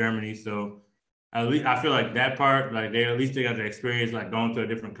over to Germany. So at least I feel like that part, like at least they got the experience, like going to a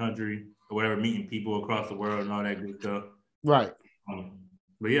different country or whatever, meeting people across the world and all that good stuff. Right.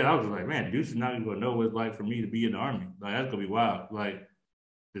 But yeah, I was like, man, Deuce is not even gonna know what it's like for me to be in the Army. Like that's gonna be wild. Like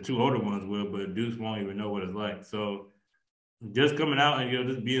the 2 older ones will, but Deuce won't even know what it's like. So just coming out and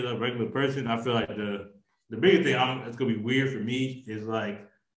just being a regular person, I feel like the biggest thing it's gonna be weird for me is like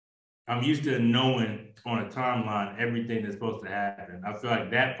I'm used to knowing on a timeline everything that's supposed to happen. I feel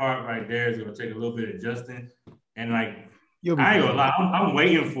like that part right there is gonna take a little bit of adjusting. And like I ain't gonna lie, I'm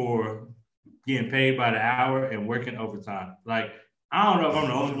waiting for getting paid by the hour and working overtime. Like I don't know if I'm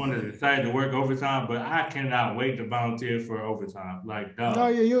the only one that's excited to work overtime, but I cannot wait to volunteer for overtime. Like no,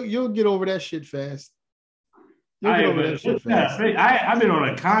 you'll get over that shit fast. I've been on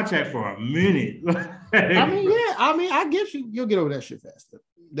a contract for a minute. I get you. You'll get over that shit faster.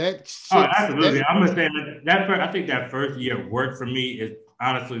 Absolutely. I'm gonna say I think that first year of work for me is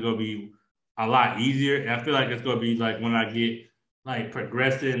honestly gonna be a lot easier. I feel like it's gonna be like when I get like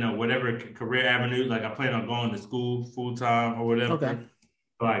progressing or whatever career avenue. Like I plan on going to school full time or whatever. Okay.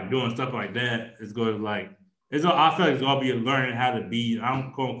 Like doing stuff like that is going to like it's. I feel like it's gonna be learning how to be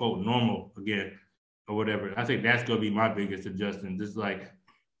quote unquote normal again or whatever. I think that's gonna be my biggest adjustment. Just like,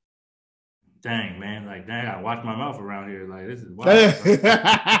 dang man, like dang, I watch my mouth around here. Like this is wild.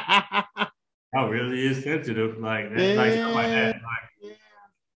 I really is sensitive. Like that, like stuff like that. Like,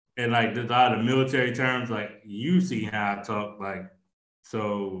 and like there's a lot of military terms. Like you see how I talk. Like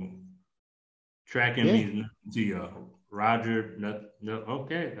so, tracking means nothing to you. Roger, no,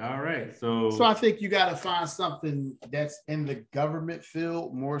 okay, all right. So I think you got to find something that's in the government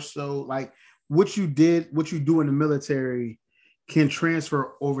field more so. Like what you do in the military can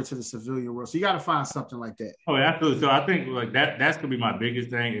transfer over to the civilian world. So you got to find something like that. Oh, absolutely. So I think like that's gonna be my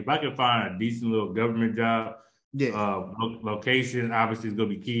biggest thing. If I can find a decent little government job, location obviously is gonna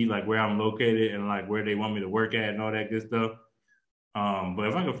be key, like where I'm located and like where they want me to work at and all that good stuff. But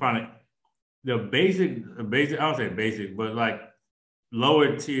if I can find it. The basic, I don't say basic, but like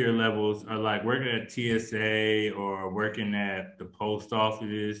lower tier levels are like working at TSA or working at the post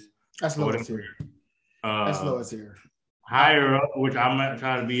office. That's lower tier. That's lower tier. Higher up, which I might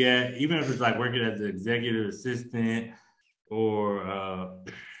try to be at, even if it's like working as an executive assistant or I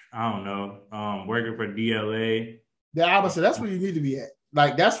don't know, working for DLA. The opposite. That's where you need to be at.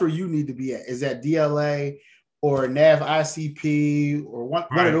 Like that's where you need to be at. Is at DLA or NAV ICP or one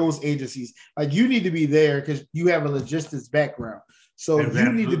of those agencies. Like you need to be there because you have a logistics background. So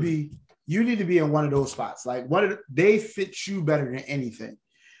you need to be in one of those spots. Like they fit you better than anything.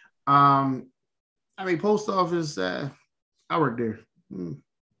 I mean, post office, I work there.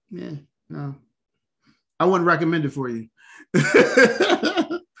 Yeah, no. I wouldn't recommend it for you.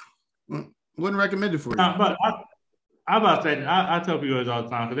 Wouldn't recommend it for you. But I'm about to say, I tell people this all the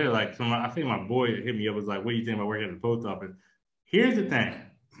time because they're like, I think my boy hit me up was like, what do you think about working at the post office? Here's the thing.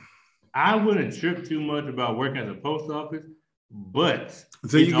 I wouldn't trip too much about working at the post office, but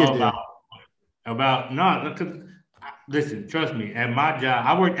it's all because listen, trust me, at my job,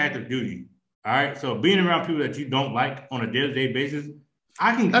 I work active duty. All right. So being around people that you don't like on a day-to-day basis,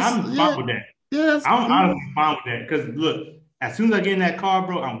 I'm fine with that. Yeah, I'm honestly fine with that. Because look, as soon as I get in that car,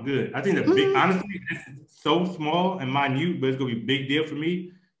 bro, I'm good. I think the big, honestly, this is so small and minute, but it's gonna be a big deal for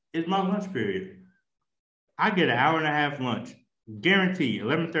me. Is my lunch period. I get an hour and a half lunch, guaranteed,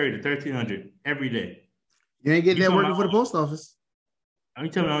 11:30 to 1300 every day. You ain't getting that working for the post office. Are you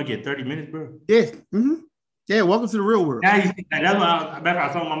telling me I only get 30 minutes, bro? Yeah. Mm-hmm. Yeah. Welcome to the real world. Now that's why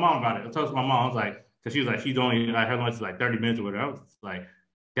I told my mom about it. I told my mom, I was like, because she was like, she's only like her lunch is like 30 minutes or whatever. I was like,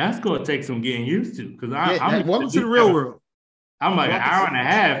 that's gonna take some getting used to. Because I'm welcome to the real world. I'm like an hour and a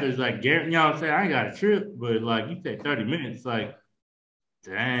half is like, you know what I'm saying? I ain't got a trip, but like you take 30 minutes, like,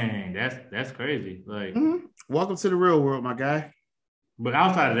 dang, that's crazy. Like, welcome to the real world, my guy. But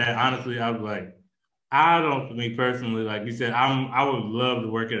outside of that, honestly, I was like, for me personally, like you said, I would love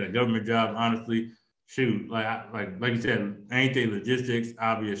to work at a government job. Honestly, shoot, like you said, anything logistics,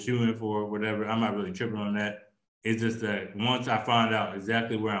 I'll be a shoo-in for whatever. I'm not really tripping on that. It's just that once I find out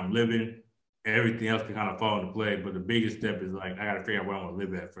exactly where I'm living, everything else can kind of fall into play. But the biggest step is like I got to figure out where I'm gonna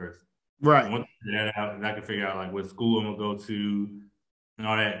live at first. Right. And once I figure that out, and I can figure out like what school I'm gonna go to and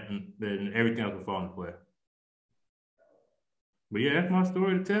all that, and then everything else will fall into play. But yeah, that's my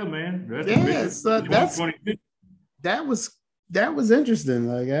story to tell, man. That was interesting.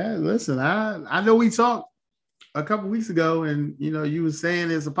 Like, listen, I know we talked a couple weeks ago, and you were saying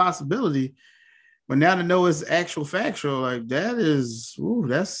there's a possibility, but now to know it's actual factual, like that is,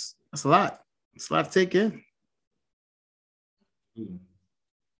 that's a lot. It's a lot to take in.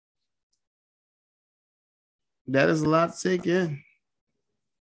 That is a lot to take in.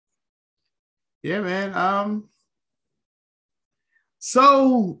 Yeah, man.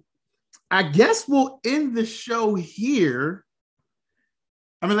 So I guess we'll end the show here.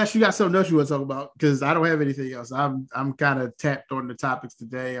 I mean, unless you got something else you want to talk about, because I don't have anything else. I'm kind of tapped on the topics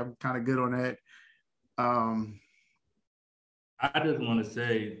today. I'm kind of good on that. I just want to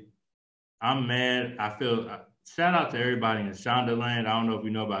say I'm mad. I feel shout out to everybody in Shondaland. I don't know if you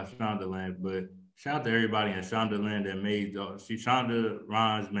know about Shondaland, but shout out to everybody in Shondaland that made Shonda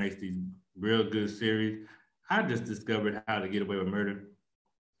Rhimes makes these real good series. I just discovered How to Get Away with Murder.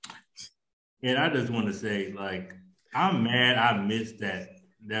 And I just want to say, like, I'm mad I missed that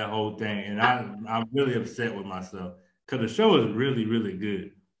whole thing. And I'm really upset with myself because the show is really, really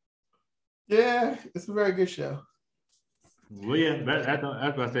good. Yeah, it's a very good show. Well, yeah, that's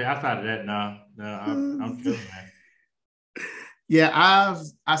what I say. Outside of that, I'm chilling, man. Yeah,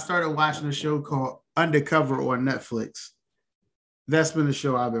 I started watching a show called Undercover on Netflix. That's been the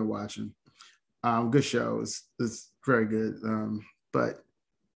show I've been watching. Good show. It's very good. But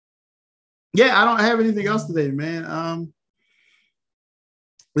yeah, I don't have anything else today, man.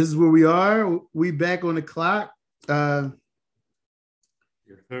 This is where we are. We back on the clock. It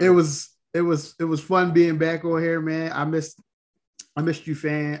was fun being back on here, man. I missed you,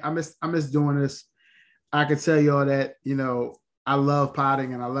 fan. I miss doing this. I can tell y'all that, I love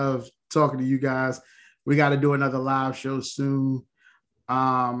potting and I love talking to you guys. We got to do another live show soon.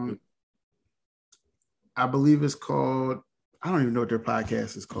 I believe it's called, I don't even know what their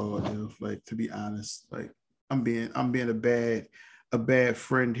podcast is called, dude. Like, to be honest, like I'm being a bad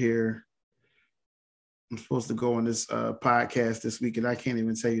friend here. I'm supposed to go on this podcast this week, and I can't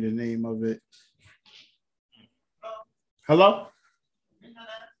even tell you the name of it. Hello?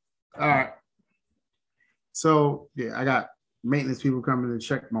 All right. So yeah, I got maintenance people coming to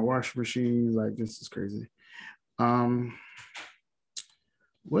check my washing machine. Like, this is crazy.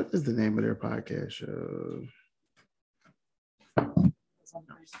 What is the name of their podcast show?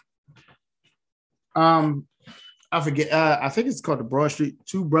 I forget. I think it's called the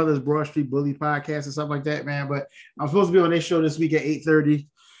Two Brothers Broad Street Bully podcast or something like that, man. But I'm supposed to be on their show this week at 8:30.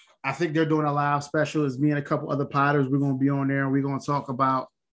 I think they're doing a live special. It's me and a couple other potters. We're going to be on there and we're going to talk about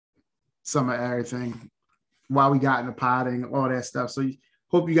some of everything, why we got into potting, all that stuff. So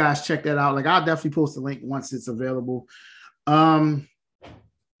hope you guys check that out. Like, I'll definitely post a link once it's available.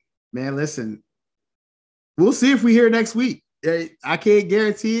 Man, listen, we'll see if we hear next week. I can't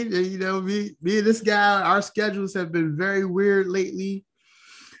guarantee it. Me and this guy, our schedules have been very weird lately.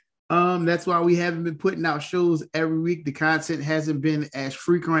 That's why we haven't been putting out shows every week. The content hasn't been as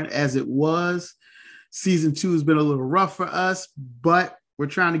frequent as it was. Season 2 has been a little rough for us, but we're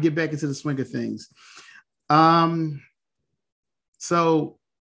trying to get back into the swing of things. So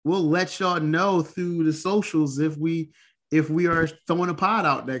we'll let y'all know through the socials if we are throwing a pod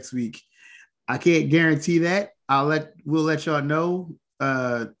out next week. I can't guarantee that. We'll let y'all know.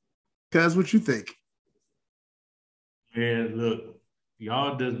 Cuz, what you think? Man, look,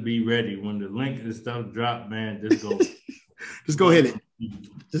 y'all just be ready when the link and stuff drop, man. Just go, just go hit it.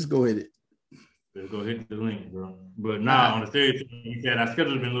 Just go hit it. Just go hit the link, bro. But on the serious, you said our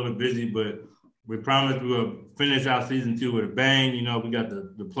schedule's been a little bit busy, but we promised we will finish our season 2 with a bang. We got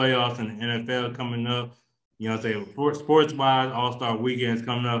the playoffs and the NFL coming up. Sports-wise, All-Star weekends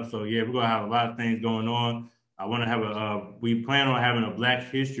coming up. So, yeah, we're going to have a lot of things going on. I want to have we plan on having a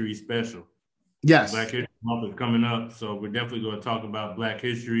Black History special. Yes. Black History Month is coming up. So we're definitely going to talk about Black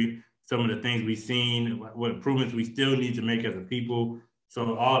history, some of the things we've seen, what improvements we still need to make as a people.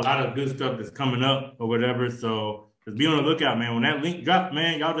 So a lot of good stuff that's coming up or whatever. So just be on the lookout, man. When that link drops,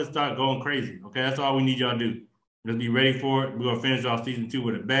 man, y'all just start going crazy. Okay, that's all we need y'all to do. Just be ready for it. We're going to finish off season 2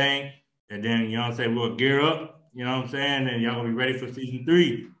 with a bang. And then, we're going to gear up, you know what I'm saying? And y'all going to be ready for season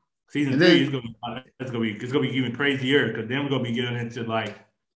 3. Season 3 is going to be even crazier, because then we're going to be getting into, like,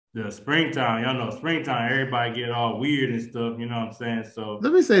 the springtime. Y'all know springtime, everybody get all weird and stuff, you know what I'm saying? So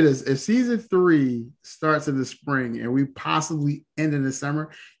let me say this. If season 3 starts in the spring and we possibly end in the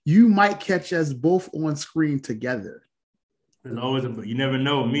summer, you might catch us both on screen together. There's always you never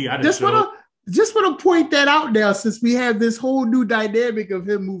know. Me, I just want to point that out now, since we have this whole new dynamic of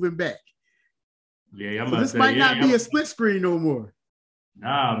him moving back. Yeah, so this might not be a split screen no more.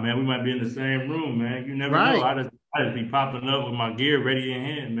 Nah, man, we might be in the same room, man. You never know. I just be popping up with my gear ready in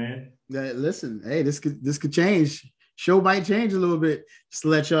hand, man. Listen, hey, this could change. Show might change a little bit, just to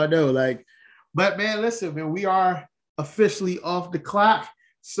let y'all know. But man, listen, man, we are officially off the clock.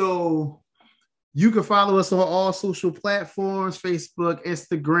 So you can follow us on all social platforms: Facebook,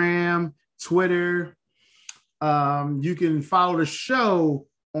 Instagram, Twitter. You can follow the show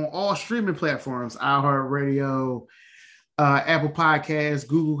on all streaming platforms: iHeartRadio, Apple Podcasts,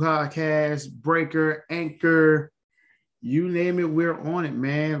 Google Podcasts, Breaker, Anchor, you name it, we're on it,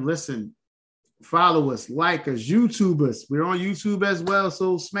 man. Listen, follow us, like us, YouTube us. We're on YouTube as well,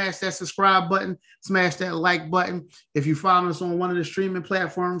 so smash that subscribe button, smash that like button. If you follow us on one of the streaming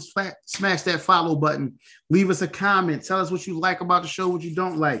platforms, smash that follow button. Leave us a comment. Tell us what you like about the show, what you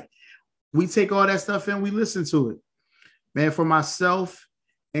don't like. We take all that stuff in, we listen to it. Man, for myself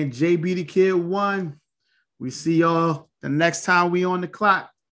and JB the Kid 1, we see y'all the next time we on the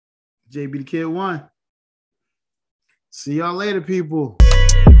clock. JB the Kid 1. See y'all later, people.